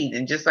reread.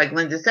 And just like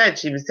Linda said,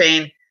 she was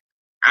saying,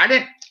 I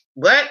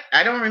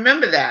don't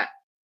remember that.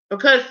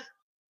 Because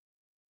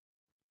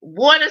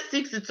water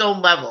seeks its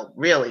own level,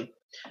 really.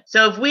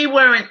 So if we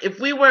weren't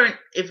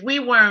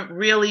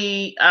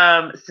really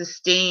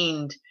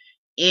sustained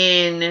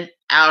in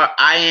our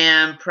I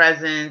am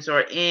presence,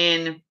 or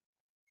in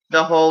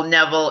the whole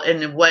Neville,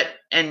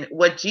 and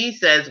what G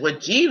says,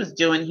 what G was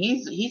doing,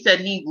 he said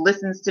he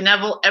listens to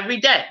Neville every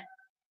day.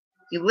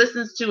 He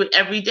listens to it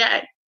every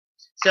day.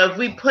 So if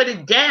we put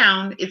it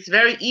down, it's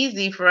very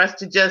easy for us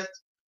to just,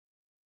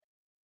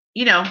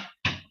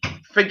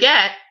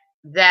 forget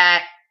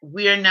that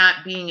we're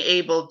not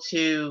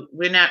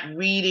we're not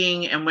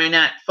reading, and we're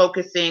not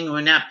focusing,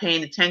 we're not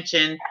paying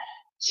attention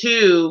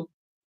to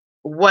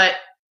what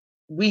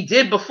we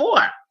did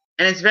before.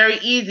 And it's very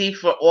easy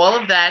for all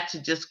of that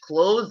to just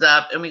close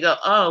up, and we go,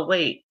 oh,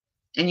 wait.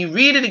 And you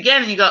read it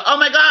again, and you go, oh,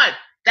 my God,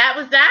 that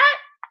was that?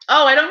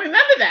 Oh, I don't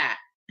remember that.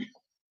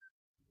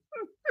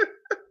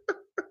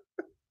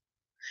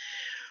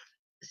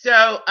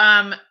 So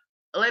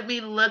let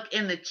me look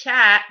in the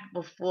chat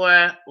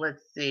before.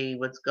 Let's see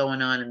what's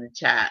going on in the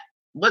chat.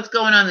 What's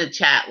going on in the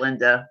chat,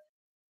 Linda?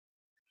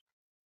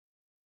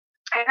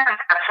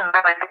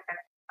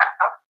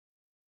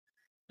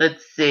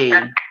 Let's see.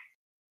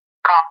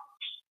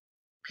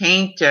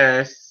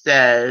 Painter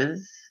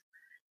says,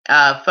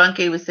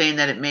 Funky was saying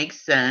that it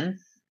makes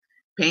sense.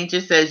 Painter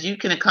says you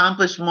can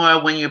accomplish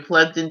more when you're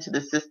plugged into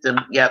the system.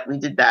 Yep, we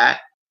did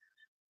that.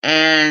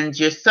 And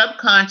your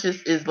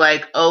subconscious is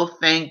like, oh,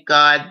 thank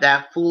God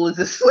that fool is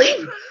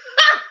asleep.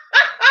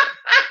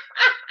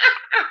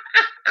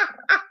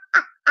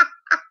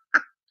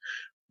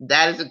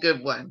 That is a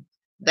good one.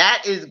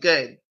 That is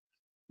good.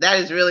 That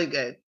is really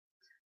good.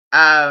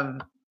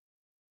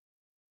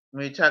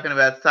 We're talking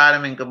about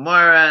Sodom and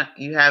Gomorrah.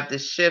 You have to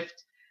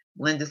shift.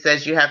 Linda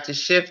says you have to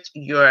shift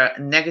your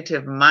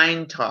negative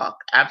mind talk.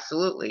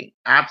 Absolutely.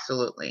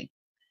 Absolutely.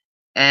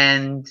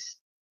 And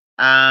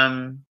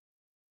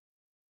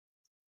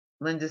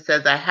Linda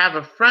says, I have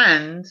a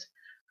friend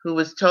who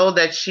was told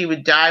that she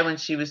would die when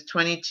she was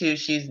 22.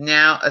 She's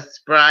now a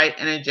spry,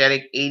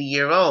 energetic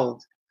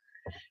 80-year-old.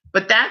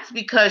 But that's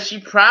because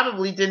she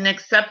probably didn't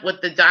accept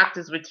what the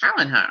doctors were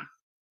telling her.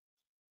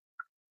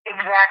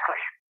 Exactly.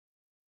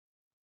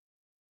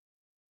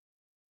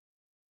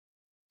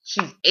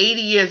 She's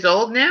 80 years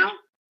old now?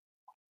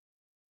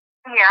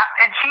 Yeah,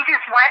 and she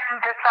just went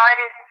and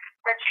decided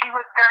that she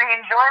was going to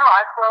enjoy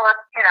life. Well,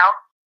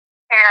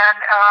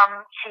 and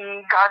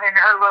she got in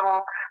her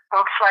little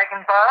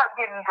Volkswagen bug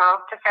and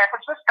drove to San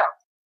Francisco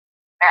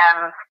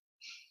and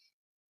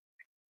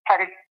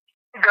had a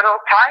good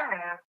old time,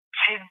 and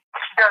she's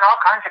done all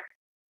kinds of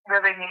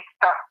really neat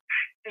stuff.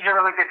 She's a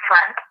really good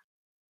friend.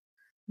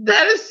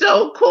 That is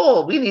so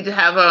cool. We need to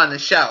have her on the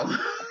show.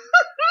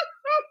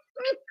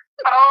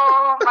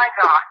 Oh my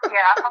God,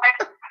 yeah.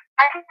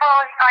 I could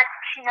probably,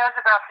 she knows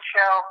about the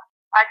show.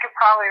 I could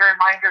probably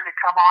remind her to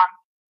come on.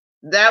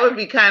 That would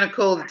be kind of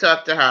cool to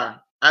talk to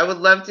her. I would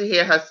love to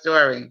hear her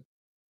story.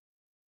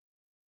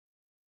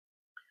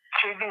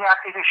 She'd be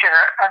happy to share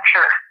it, I'm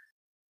sure.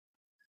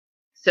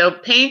 So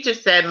Painter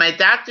said, my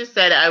doctor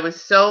said I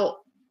was so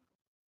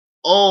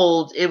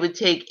old it would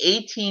take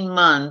 18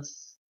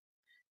 months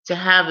to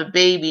have a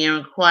baby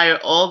and require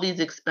all these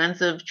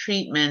expensive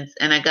treatments,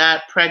 and I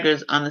got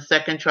preggers on the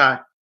second try.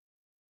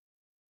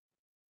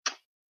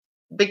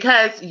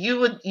 Because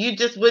you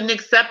just wouldn't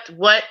accept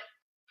what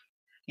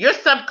your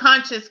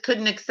subconscious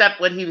couldn't accept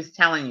what he was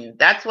telling you.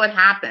 That's what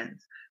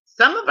happens.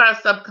 Some of our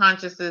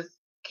subconsciouses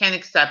can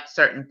accept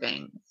certain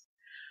things.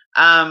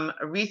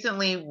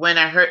 Recently when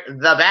I hurt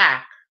the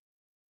back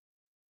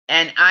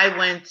And I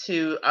went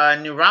to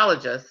a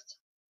neurologist,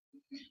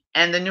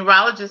 and the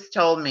neurologist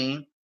told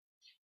me,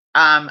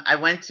 I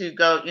went to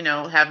go,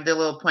 have the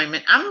little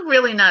appointment. I'm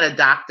really not a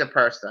doctor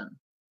person.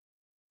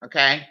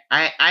 Okay.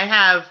 I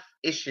have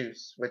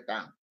issues with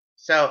them.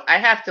 So I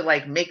have to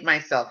like make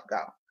myself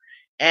go.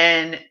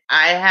 And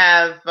I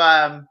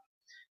have,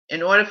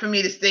 in order for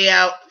me to stay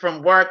out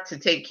from work to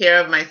take care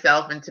of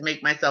myself and to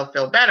make myself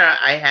feel better,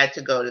 I had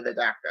to go to the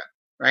doctor.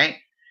 Right.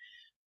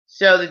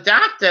 So the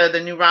doctor,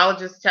 the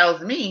neurologist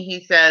tells me,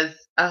 he says,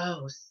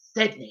 "Oh,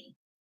 Sydney,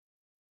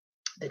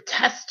 the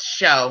tests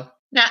show."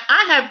 Now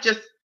I've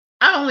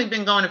only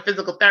been going to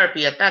physical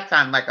therapy at that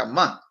time, like a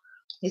month.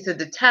 He said,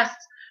 the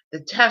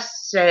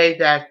tests say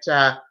that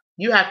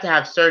you have to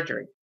have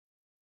surgery.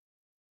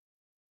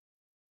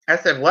 I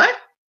said, what?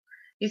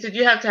 He said,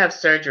 you have to have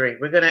surgery.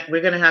 We're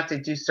gonna have to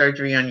do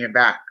surgery on your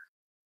back.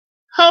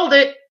 Hold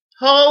it.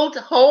 Hold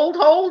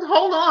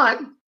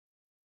on.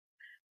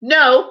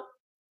 No.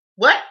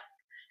 What?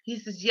 He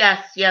says,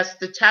 yes,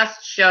 the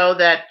tests show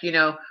that,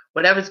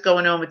 whatever's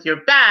going on with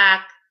your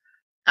back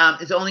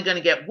is only going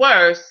to get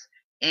worse,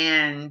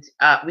 and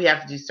we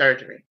have to do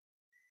surgery.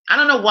 I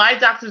don't know why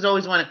doctors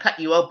always want to cut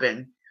you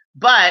open,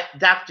 but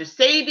Dr.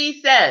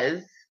 Sabi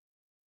says,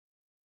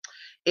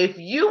 if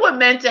you were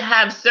meant to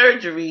have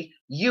surgery,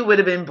 you would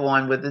have been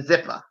born with a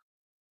zipper.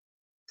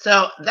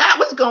 So that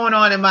was going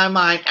on in my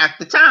mind at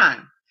the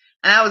time.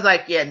 And I was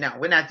like, yeah, no,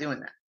 we're not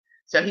doing that.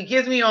 So he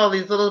gives me all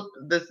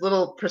this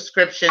little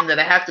prescription that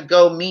I have to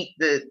go meet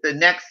the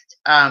next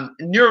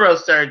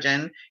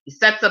neurosurgeon. He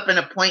sets up an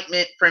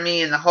appointment for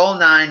me in the whole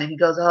nine, and he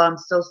goes, "Oh, I'm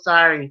so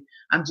sorry.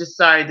 I'm just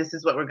sorry. This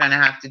is what we're going to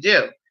have to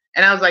do."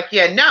 And I was like,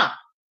 yeah,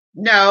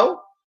 no,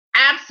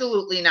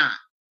 absolutely not.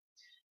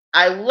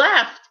 I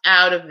left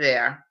out of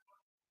there,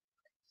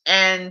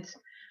 and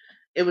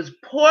it was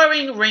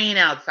pouring rain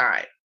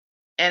outside.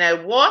 And I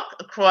walk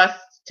across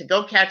to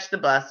go catch the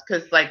bus,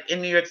 because like in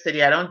New York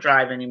City, I don't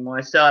drive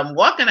anymore. So I'm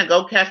walking to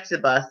go catch the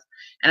bus,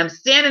 and I'm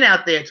standing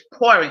out there. It's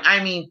pouring.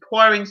 I mean,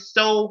 pouring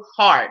so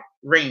hard,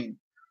 rain.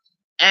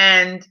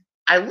 And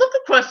I look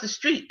across the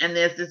street, and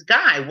there's this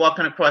guy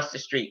walking across the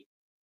street.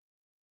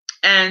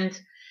 And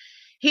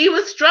he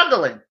was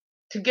struggling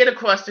to get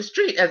across the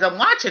street. As I'm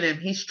watching him,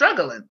 he's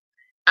struggling.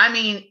 I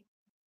mean,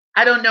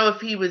 I don't know if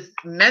he was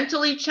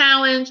mentally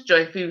challenged or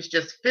if he was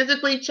just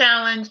physically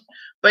challenged,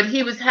 but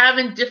he was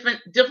having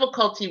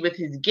difficulty with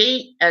his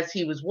gait as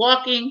he was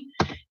walking.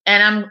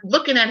 And I'm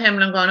looking at him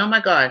and I'm going, oh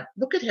my God,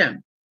 look at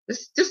him.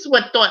 This is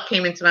what thought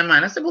came into my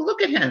mind. I said, well,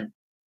 look at him.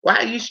 Why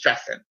are you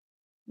stressing?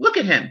 Look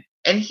at him.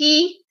 And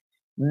he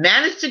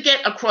managed to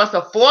get across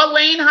a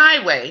 4-lane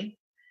highway.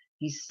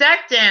 He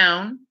sat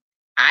down.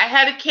 I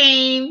had a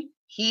cane.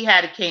 He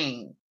had a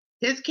cane.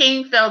 His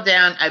cane fell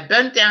down. I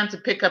bent down to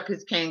pick up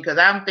his cane because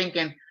I'm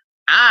thinking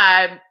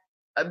I'm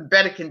in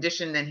better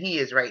condition than he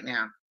is right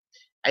now.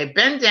 I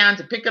bend down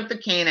to pick up the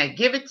cane. I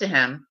give it to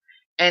him,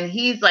 and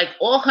he's like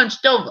all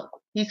hunched over.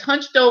 He's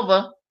hunched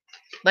over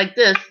like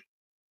this.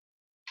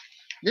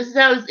 This is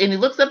how and he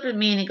looks up at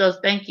me and he goes,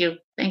 thank you,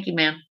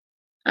 ma'am.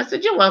 I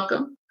said, you're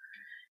welcome.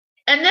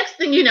 And next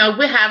thing you know,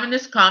 we're having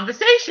this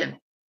conversation.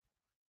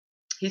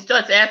 He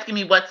starts asking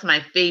me what's my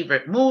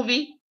favorite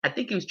movie. I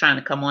think he was trying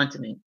to come on to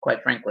me,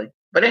 quite frankly.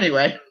 But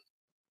anyway,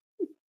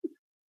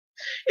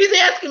 he's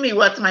asking me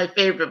what's my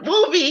favorite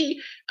movie.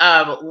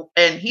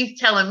 And he's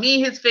telling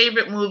me his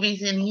favorite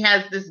movies. And he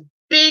has this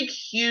big,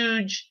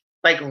 huge,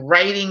 like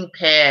writing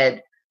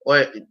pad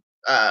or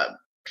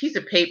pieces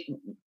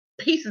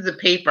of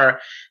paper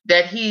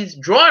that he's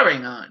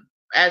drawing on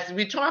as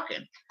we're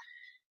talking.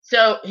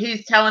 So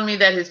he's telling me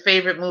that his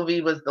favorite movie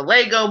was the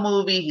Lego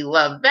movie. He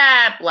loved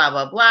that, blah,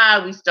 blah,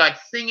 blah. We start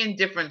singing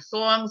different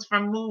songs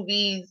from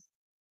movies.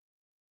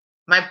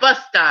 My bus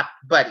stop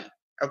buddy,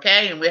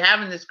 okay? And we're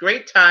having this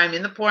great time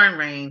in the pouring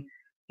rain.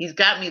 He's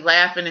got me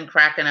laughing and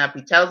cracking up.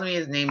 He tells me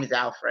his name is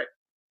Alfred.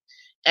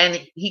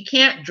 And he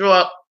can't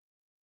draw,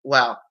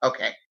 well,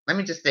 okay. Let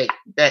me just say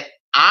that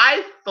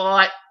I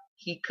thought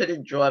he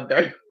couldn't draw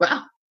very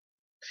well.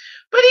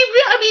 But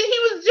he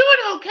was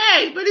doing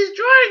okay, but his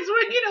drawings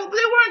were,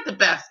 they weren't the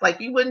best.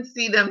 Like you wouldn't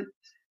see them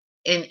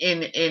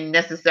in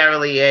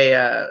necessarily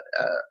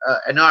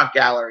an art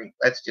gallery.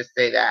 Let's just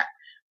say that.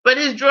 But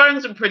his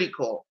drawings are pretty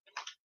cool.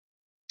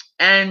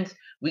 And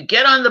we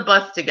get on the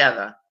bus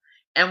together,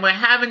 and we're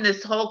having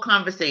this whole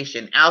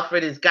conversation.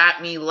 Alfred has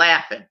got me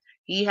laughing.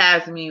 He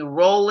has me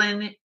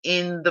rolling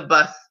in the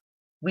bus.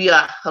 We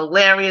are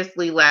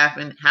hilariously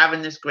laughing,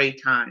 having this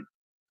great time.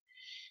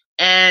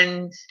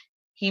 And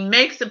he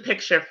makes a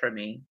picture for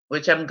me,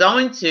 which I'm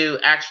going to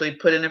actually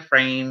put in a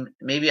frame.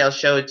 Maybe I'll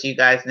show it to you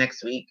guys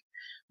next week.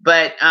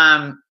 But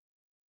and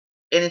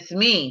it's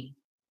me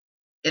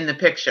in the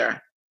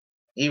picture.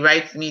 He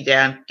writes me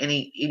down, and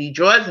he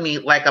draws me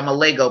like I'm a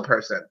Lego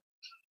person.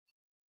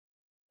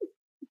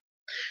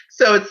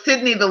 So it's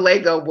Sydney the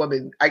Lego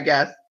woman, I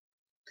guess.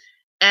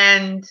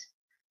 And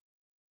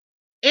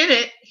in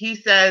it, he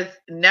says,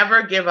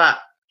 never give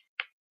up.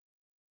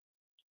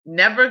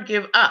 Never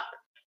give up.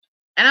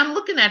 And I'm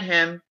looking at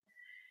him,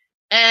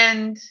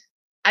 and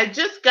I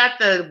just got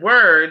the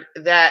word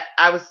that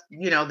I was,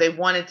 they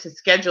wanted to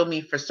schedule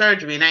me for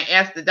surgery. And I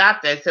asked the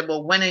doctor, I said,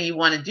 well, when do you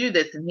want to do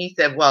this? And he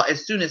said, well,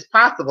 as soon as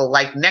possible,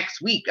 like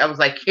next week. I was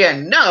like, yeah,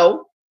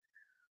 no.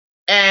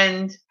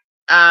 And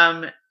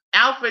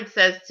Alfred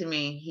says to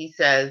me, he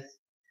says,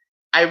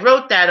 I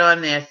wrote that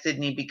on there,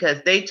 Sydney,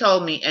 because they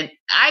told me, and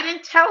I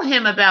didn't tell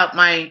him about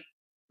my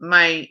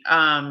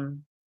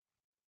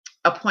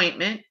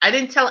appointment. I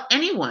didn't tell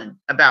anyone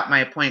about my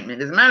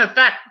appointment. As a matter of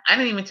fact, I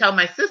didn't even tell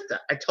my sister.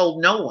 I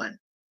told no one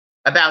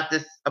about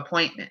this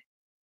appointment.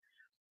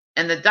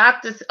 And the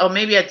doctors, oh,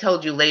 maybe I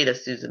told you later,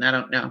 Susan. I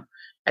don't know.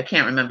 I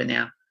can't remember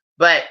now.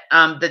 But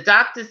the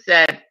doctor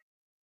said,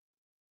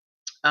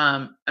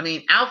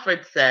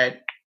 Alfred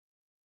said,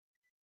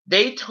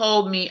 they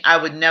told me I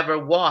would never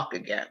walk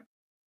again.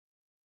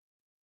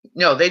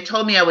 No, they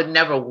told me I would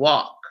never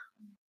walk.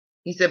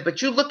 He said,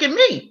 but you look at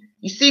me.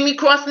 You see me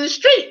crossing the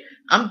street.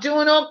 I'm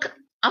doing all.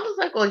 I was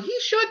like, well, he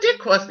sure did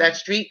cross that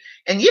street.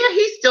 And yeah,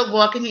 he's still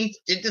walking. He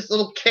did this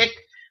little kick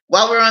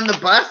while we're on the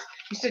bus.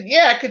 He said,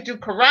 yeah, I could do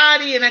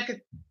karate and I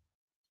could.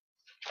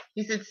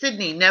 He said,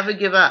 Sydney, never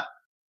give up.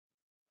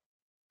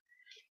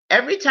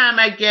 Every time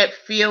I get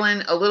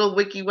feeling a little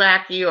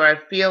wicky-wacky or I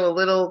feel a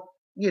little,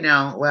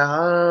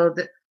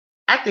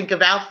 I think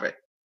of Alfred.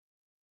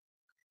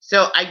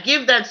 So I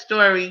give that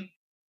story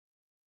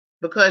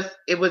because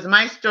it was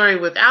my story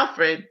with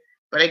Alfred,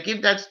 but I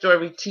give that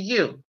story to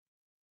you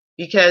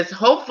because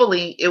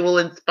hopefully it will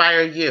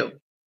inspire you.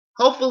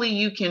 Hopefully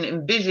you can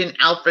envision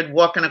Alfred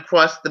walking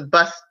across the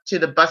bus to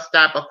the bus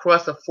stop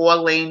across a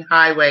 4-lane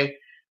highway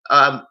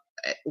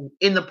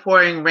in the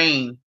pouring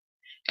rain.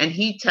 And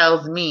he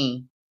tells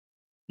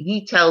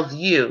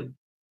you,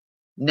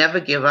 never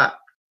give up.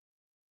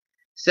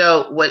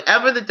 So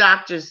whatever the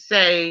doctors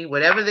say,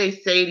 whatever they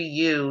say to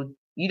you,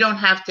 you don't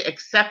have to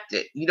accept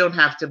it. You don't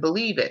have to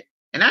believe it.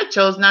 And I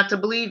chose not to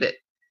believe it.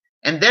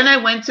 And then I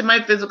went to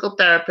my physical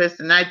therapist,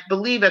 and I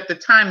believe at the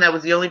time that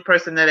was the only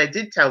person that I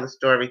did tell the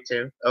story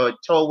to, or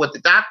told what the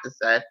doctor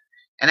said.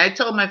 And I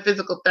told my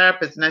physical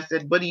therapist, and I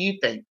said, what do you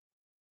think?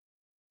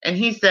 And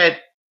he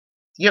said,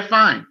 you're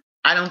fine.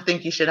 I don't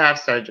think you should have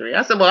surgery.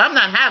 I said, well, I'm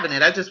not having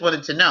it. I just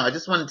wanted to know. I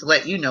just wanted to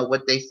let you know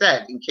what they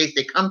said in case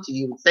they come to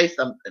you and say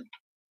something.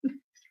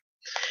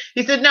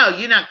 He said, no,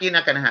 you're not going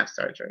to have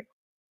surgery.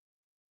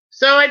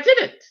 So I did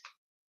it.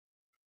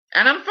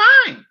 And I'm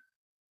fine.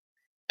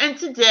 And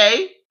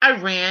today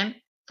I ran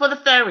for the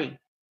ferry.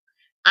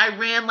 I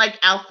ran like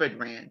Alfred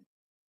ran.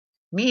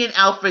 Me and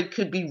Alfred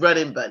could be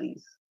running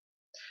buddies.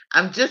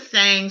 I'm just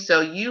saying,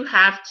 so you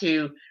have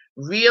to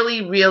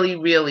really, really,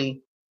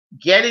 really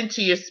get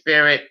into your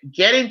spirit,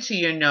 get into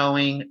your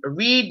knowing,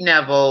 read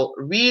Neville,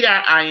 read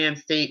our I am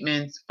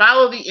statements,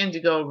 follow the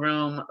Indigo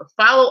Room,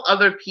 follow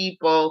other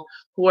people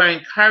who are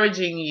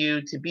encouraging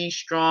you to be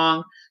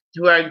strong,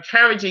 who are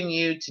encouraging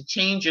you to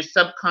change your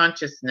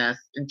subconsciousness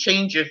and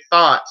change your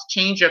thoughts,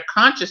 change your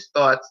conscious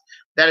thoughts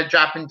that are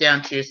dropping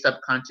down to your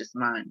subconscious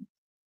mind.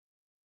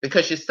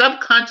 Because your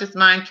subconscious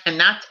mind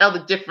cannot tell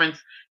the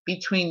difference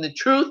between the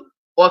truth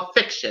or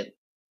fiction.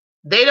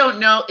 They don't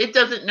know. It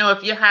doesn't know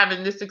if you're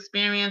having this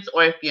experience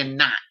or if you're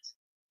not.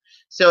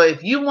 So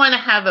if you want to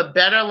have a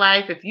better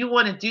life, if you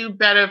want to do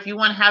better, if you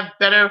want to have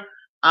better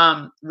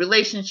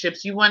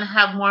relationships, you want to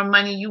have more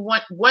money, you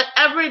want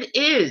whatever it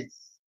is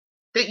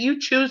that you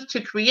choose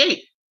to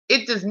create,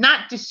 it does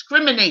not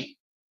discriminate.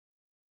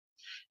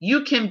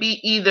 You can be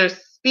either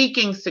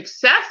speaking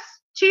success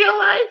to your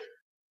life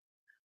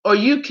or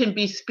you can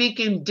be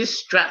speaking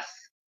distress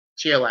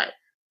to your life.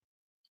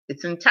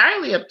 It's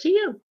entirely up to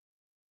you.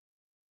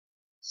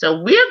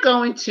 So we're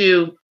going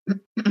to,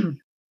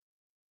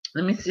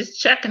 let me just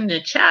check in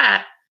the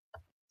chat,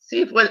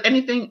 see if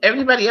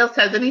everybody else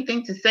has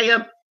anything to say.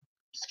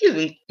 Excuse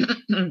me,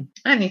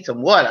 I need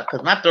some water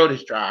because my throat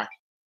is dry.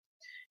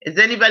 Does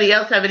anybody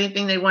else have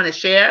anything they want to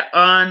share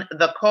on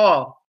the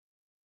call?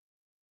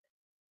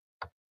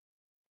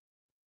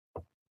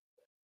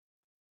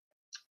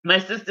 My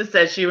sister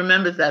says she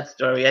remembers that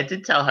story. I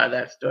did tell her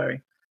that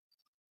story.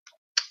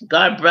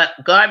 God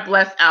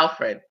bless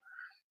Alfred.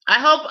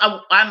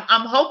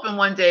 I'm hoping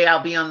one day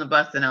I'll be on the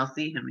bus and I'll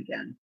see him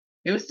again.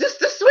 He was just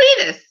the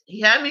sweetest.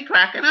 He had me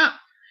cracking up.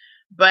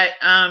 But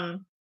I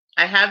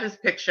have his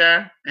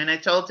picture, and I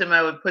told him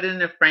I would put it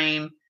in a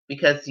frame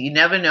because you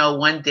never know,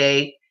 one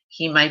day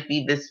he might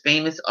be this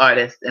famous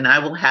artist, and I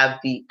will have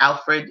the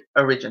Alfred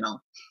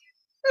original.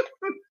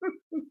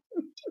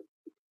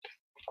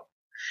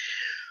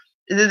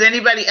 Does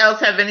anybody else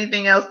have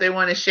anything else they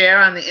want to share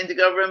on the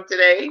Indigo Room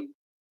today?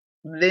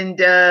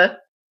 Linda,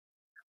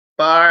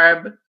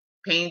 Barb,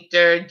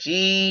 Painter,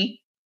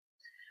 G,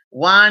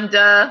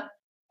 Wanda,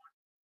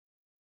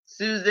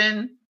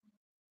 Susan.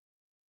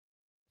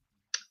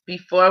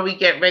 Before we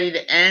get ready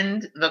to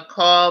end the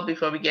call,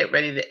 before we get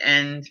ready to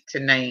end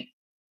tonight,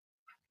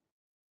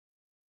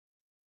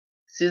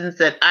 Susan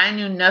said, I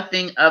knew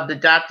nothing of the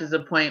doctor's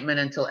appointment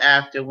until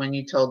after when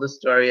you told the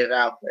story of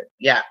Alfred.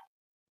 Yeah,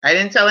 I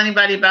didn't tell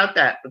anybody about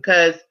that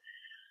because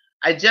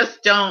I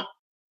just don't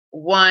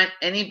want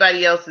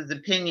anybody else's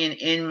opinion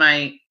in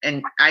my,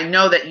 and I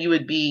know that you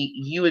would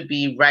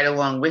be right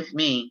along with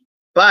me,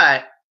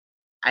 but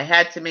I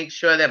had to make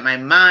sure that my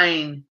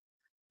mind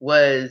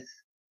was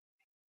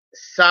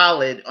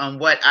solid on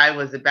what I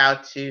was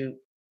about to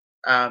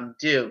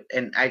do.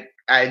 And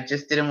I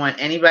just didn't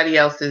want anybody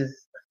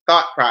else's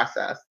thought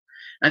process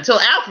until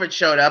Alfred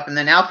showed up. And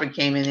then Alfred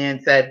came in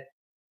and said,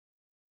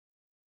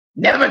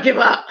 never give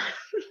up.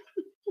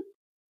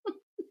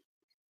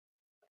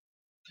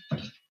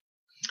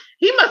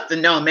 He must have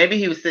known. Maybe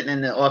he was sitting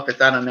in the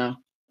office. I don't know.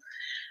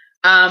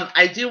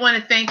 I do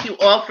want to thank you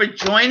all for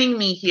joining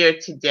me here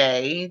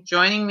today,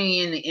 joining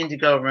me in the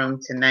Indigo Room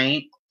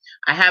tonight.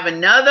 I have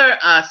another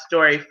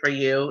story for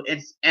you.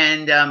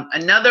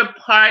 Another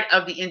part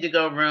of the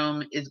Indigo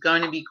Room is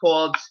going to be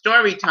called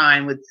Story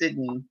Time with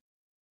Sydney.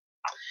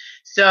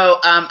 So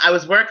I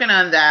was working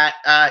on that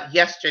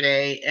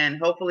yesterday, and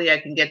hopefully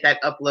I can get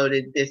that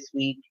uploaded this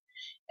week.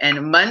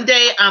 And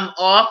Monday, I'm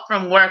off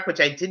from work, which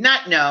I did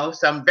not know,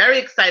 so I'm very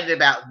excited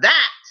about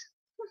that.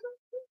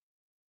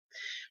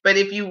 But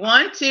if you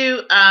want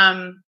to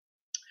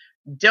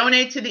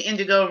donate to the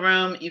Indigo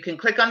Room, you can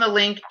click on the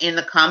link in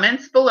the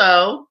comments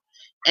below,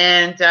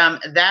 and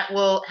that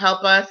will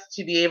help us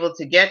to be able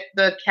to get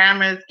the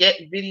cameras,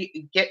 get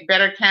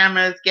better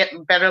cameras, get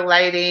better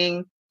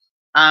lighting,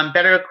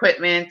 better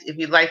equipment. If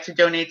you'd like to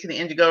donate to the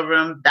Indigo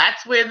Room,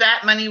 that's where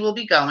that money will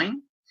be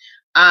going.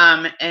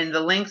 And the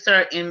links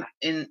are in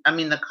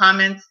the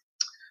comments.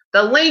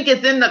 The link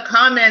is in the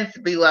comments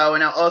below,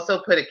 and I'll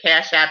also put a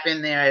Cash App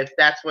in there if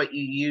that's what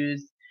you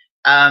use.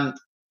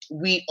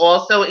 We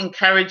also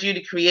encourage you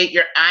to create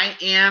your I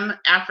am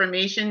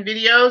affirmation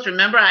videos.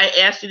 Remember, I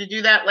asked you to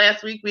do that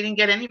last week. We didn't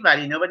get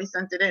anybody. Nobody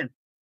sent it in.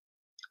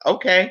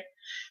 Okay.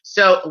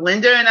 So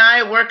Linda and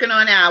I are working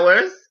on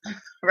ours.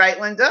 Right,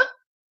 Linda?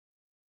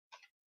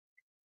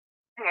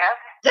 Yes.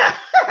 Yeah.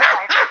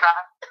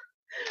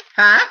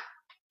 Huh?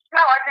 No,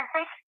 I've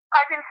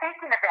been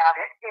thinking about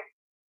it,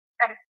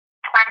 and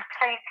trying to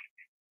think,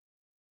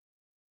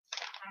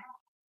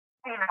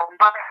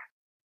 what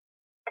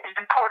is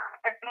important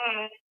to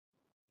me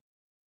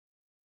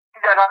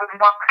that I would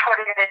want to put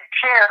it in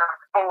share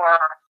for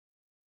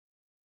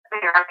the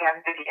IM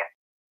video.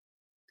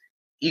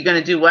 You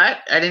gonna do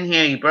what? I didn't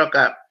hear you. Broke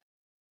up.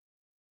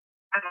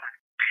 I've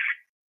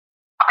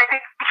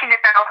been thinking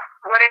about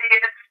what it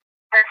is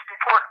that's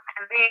important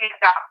to me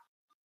about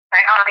my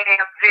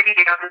IM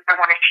video that I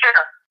want to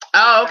share.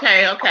 Oh,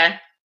 okay.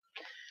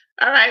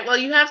 All right. Well,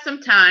 you have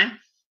some time.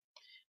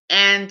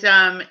 And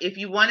if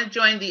you want to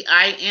join the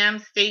I Am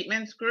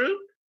Statements group,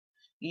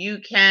 you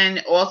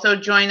can also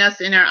join us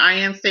in our I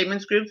Am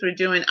Statements groups. We're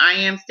doing I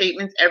Am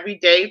Statements every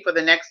day for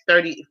the next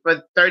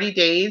 30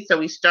 days. So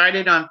we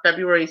started on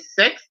February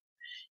 6th,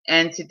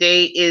 and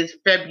today is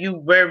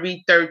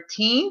February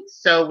 13th.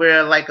 So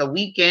we're like a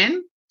week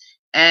in.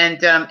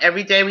 And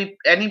every day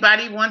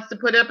anybody wants to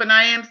put up an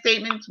I am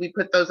statement, we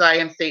put those I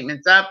am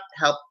statements up,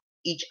 help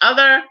each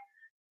other.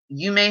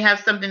 You may have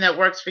something that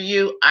works for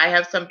you. I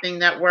have something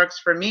that works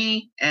for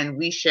me, and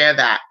we share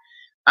that.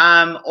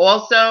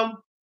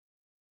 Also,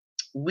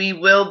 we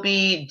will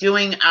be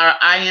doing our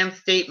I am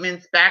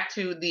statements back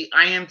to the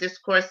I am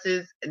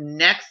discourses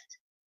next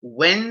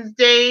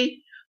Wednesday,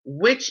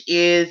 which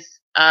is,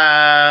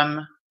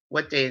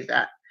 what day is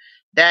that?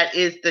 That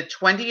is the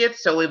 20th.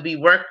 So we'll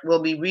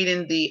be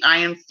reading the I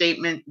am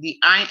statement, the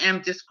I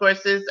am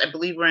discourses. I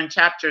believe we're in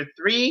chapter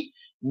 3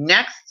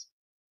 next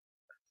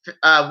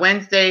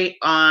Wednesday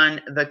on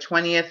the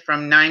 20th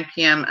from 9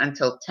 p.m.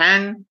 until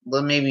 10.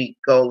 We'll maybe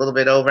go a little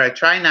bit over. I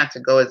try not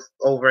to go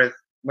over as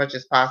much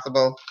as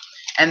possible.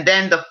 And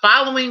then the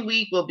following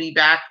week, we'll be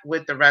back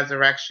with the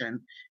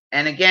resurrection.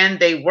 And again,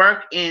 they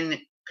work in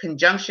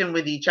conjunction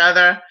with each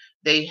other.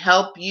 They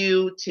help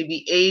you to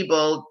be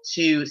able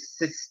to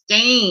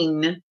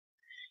sustain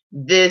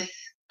this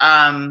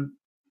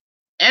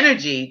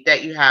energy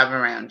that you have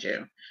around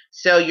you.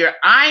 So your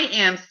I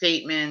am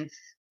statements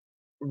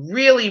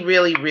really,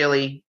 really,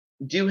 really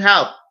do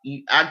help.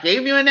 I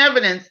gave you an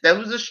evidence. That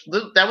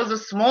was a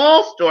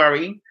small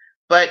story,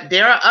 but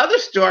there are other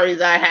stories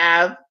I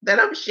have that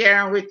I'm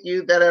sharing with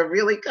you that are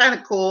really kind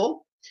of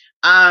cool.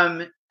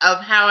 Of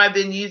how I've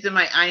been using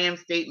my I am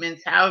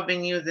statements, how I've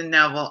been using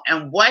Neville,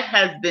 and what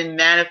has been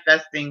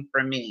manifesting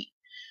for me.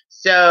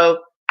 So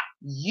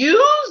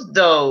use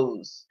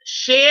those,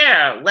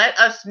 share, let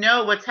us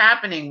know what's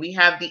happening. We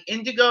have the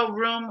Indigo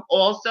Room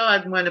also.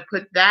 I'm going to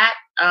put that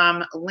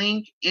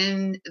link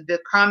in the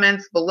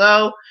comments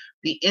below,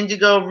 the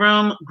Indigo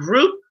Room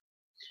group,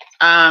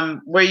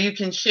 where you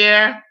can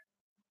share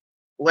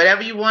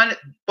whatever you want.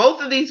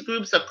 Both of these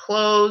groups are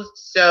closed.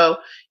 So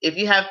if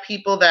you have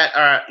people that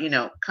are,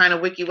 kind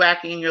of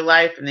wicky-wacky in your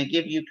life and they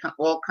give you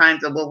all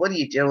kinds of, well, what are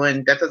you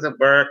doing? That doesn't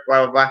work,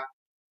 blah, blah, blah.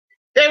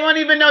 They won't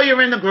even know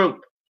you're in the group.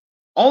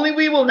 Only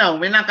we will know.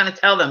 We're not going to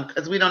tell them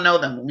because we don't know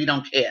them. We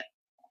don't care.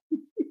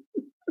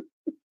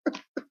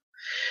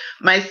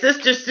 My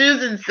sister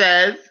Susan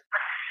says,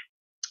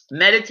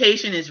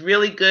 meditation is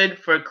really good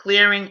for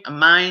clearing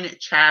mind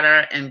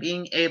chatter and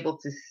being able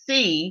to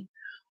see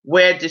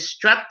where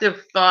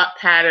destructive thought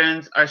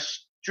patterns are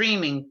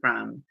streaming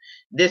from.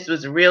 This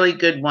was a really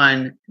good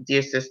one,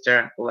 dear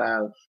sister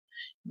love.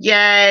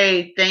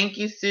 Yay. Thank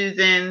you,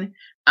 Susan.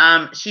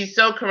 She's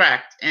so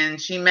correct. And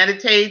she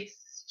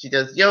meditates. She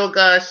does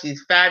yoga.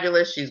 She's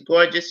fabulous. She's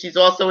gorgeous. She's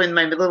also in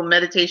my little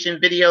meditation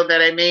video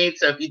that I made.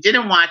 So if you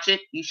didn't watch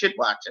it, you should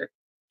watch it.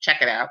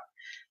 Check it out.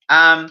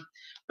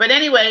 But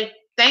anyway,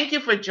 thank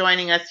you for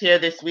joining us here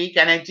this week.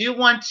 And I do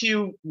want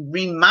to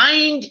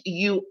remind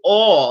you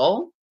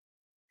all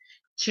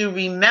to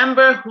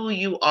remember who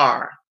you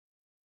are.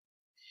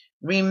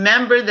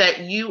 Remember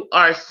that you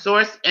are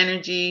source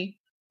energy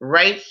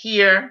right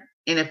here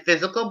in a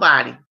physical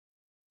body.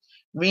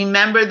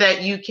 Remember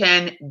that you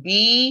can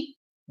be,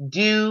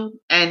 do,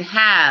 and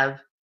have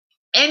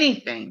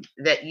anything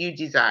that you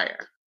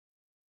desire.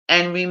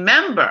 And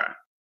remember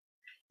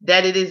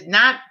that it is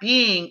not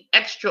being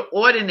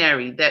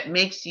extraordinary that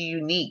makes you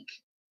unique.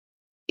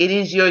 It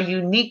is your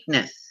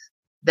uniqueness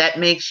that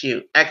makes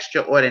you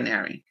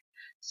extraordinary.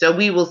 So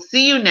we will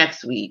see you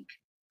next week.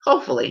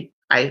 Hopefully,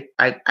 I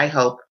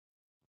hope.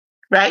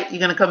 Right? You're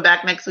going to come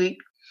back next week?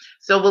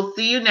 So we'll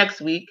see you next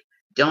week.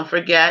 Don't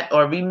forget,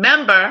 or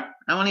remember,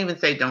 I won't even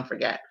say don't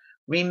forget.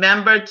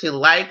 Remember to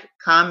like,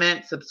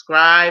 comment,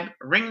 subscribe,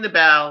 ring the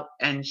bell,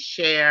 and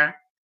share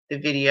the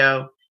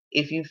video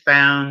if you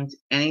found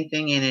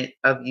anything in it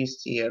of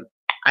use to you.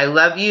 I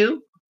love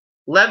you.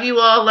 Love you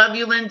all. Love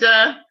you,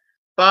 Linda,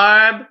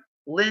 Barb,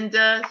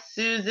 Linda,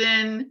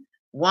 Susan,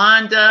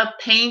 Wanda,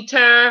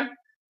 Painter,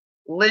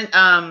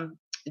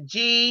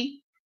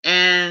 G,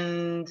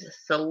 and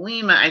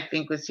Salima, I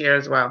think, was here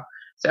as well.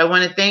 So I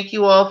want to thank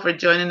you all for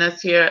joining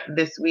us here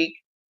this week.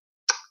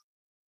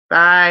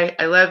 Bye.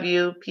 I love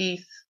you.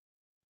 Peace.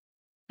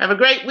 Have a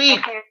great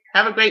week.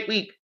 Have a great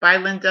week. Bye,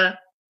 Linda.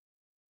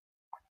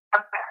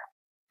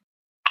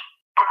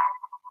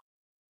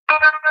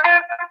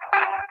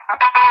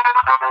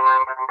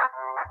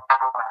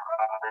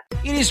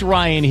 It is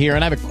Ryan here,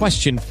 and I have a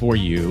question for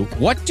you.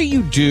 What do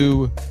you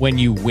do when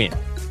you win?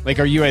 Like,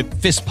 are you a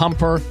fist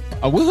pumper,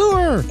 a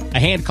woohooer, a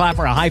hand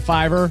clapper, a high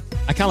fiver?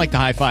 I kind of like the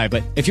high five,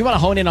 but if you want to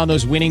hone in on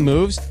those winning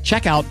moves,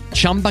 check out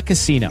Chumba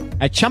Casino.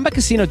 At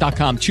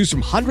ChumbaCasino.com, choose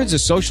from hundreds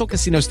of social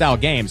casino-style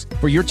games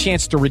for your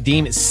chance to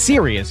redeem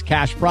serious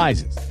cash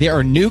prizes. There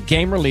are new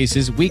game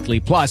releases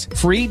weekly, plus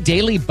free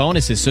daily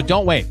bonuses, so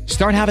don't wait.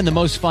 Start having the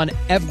most fun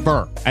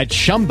ever at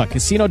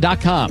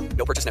ChumbaCasino.com.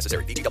 No purchase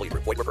necessary. VGW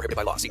Group. Void where prohibited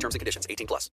by law. See terms and conditions. 18+.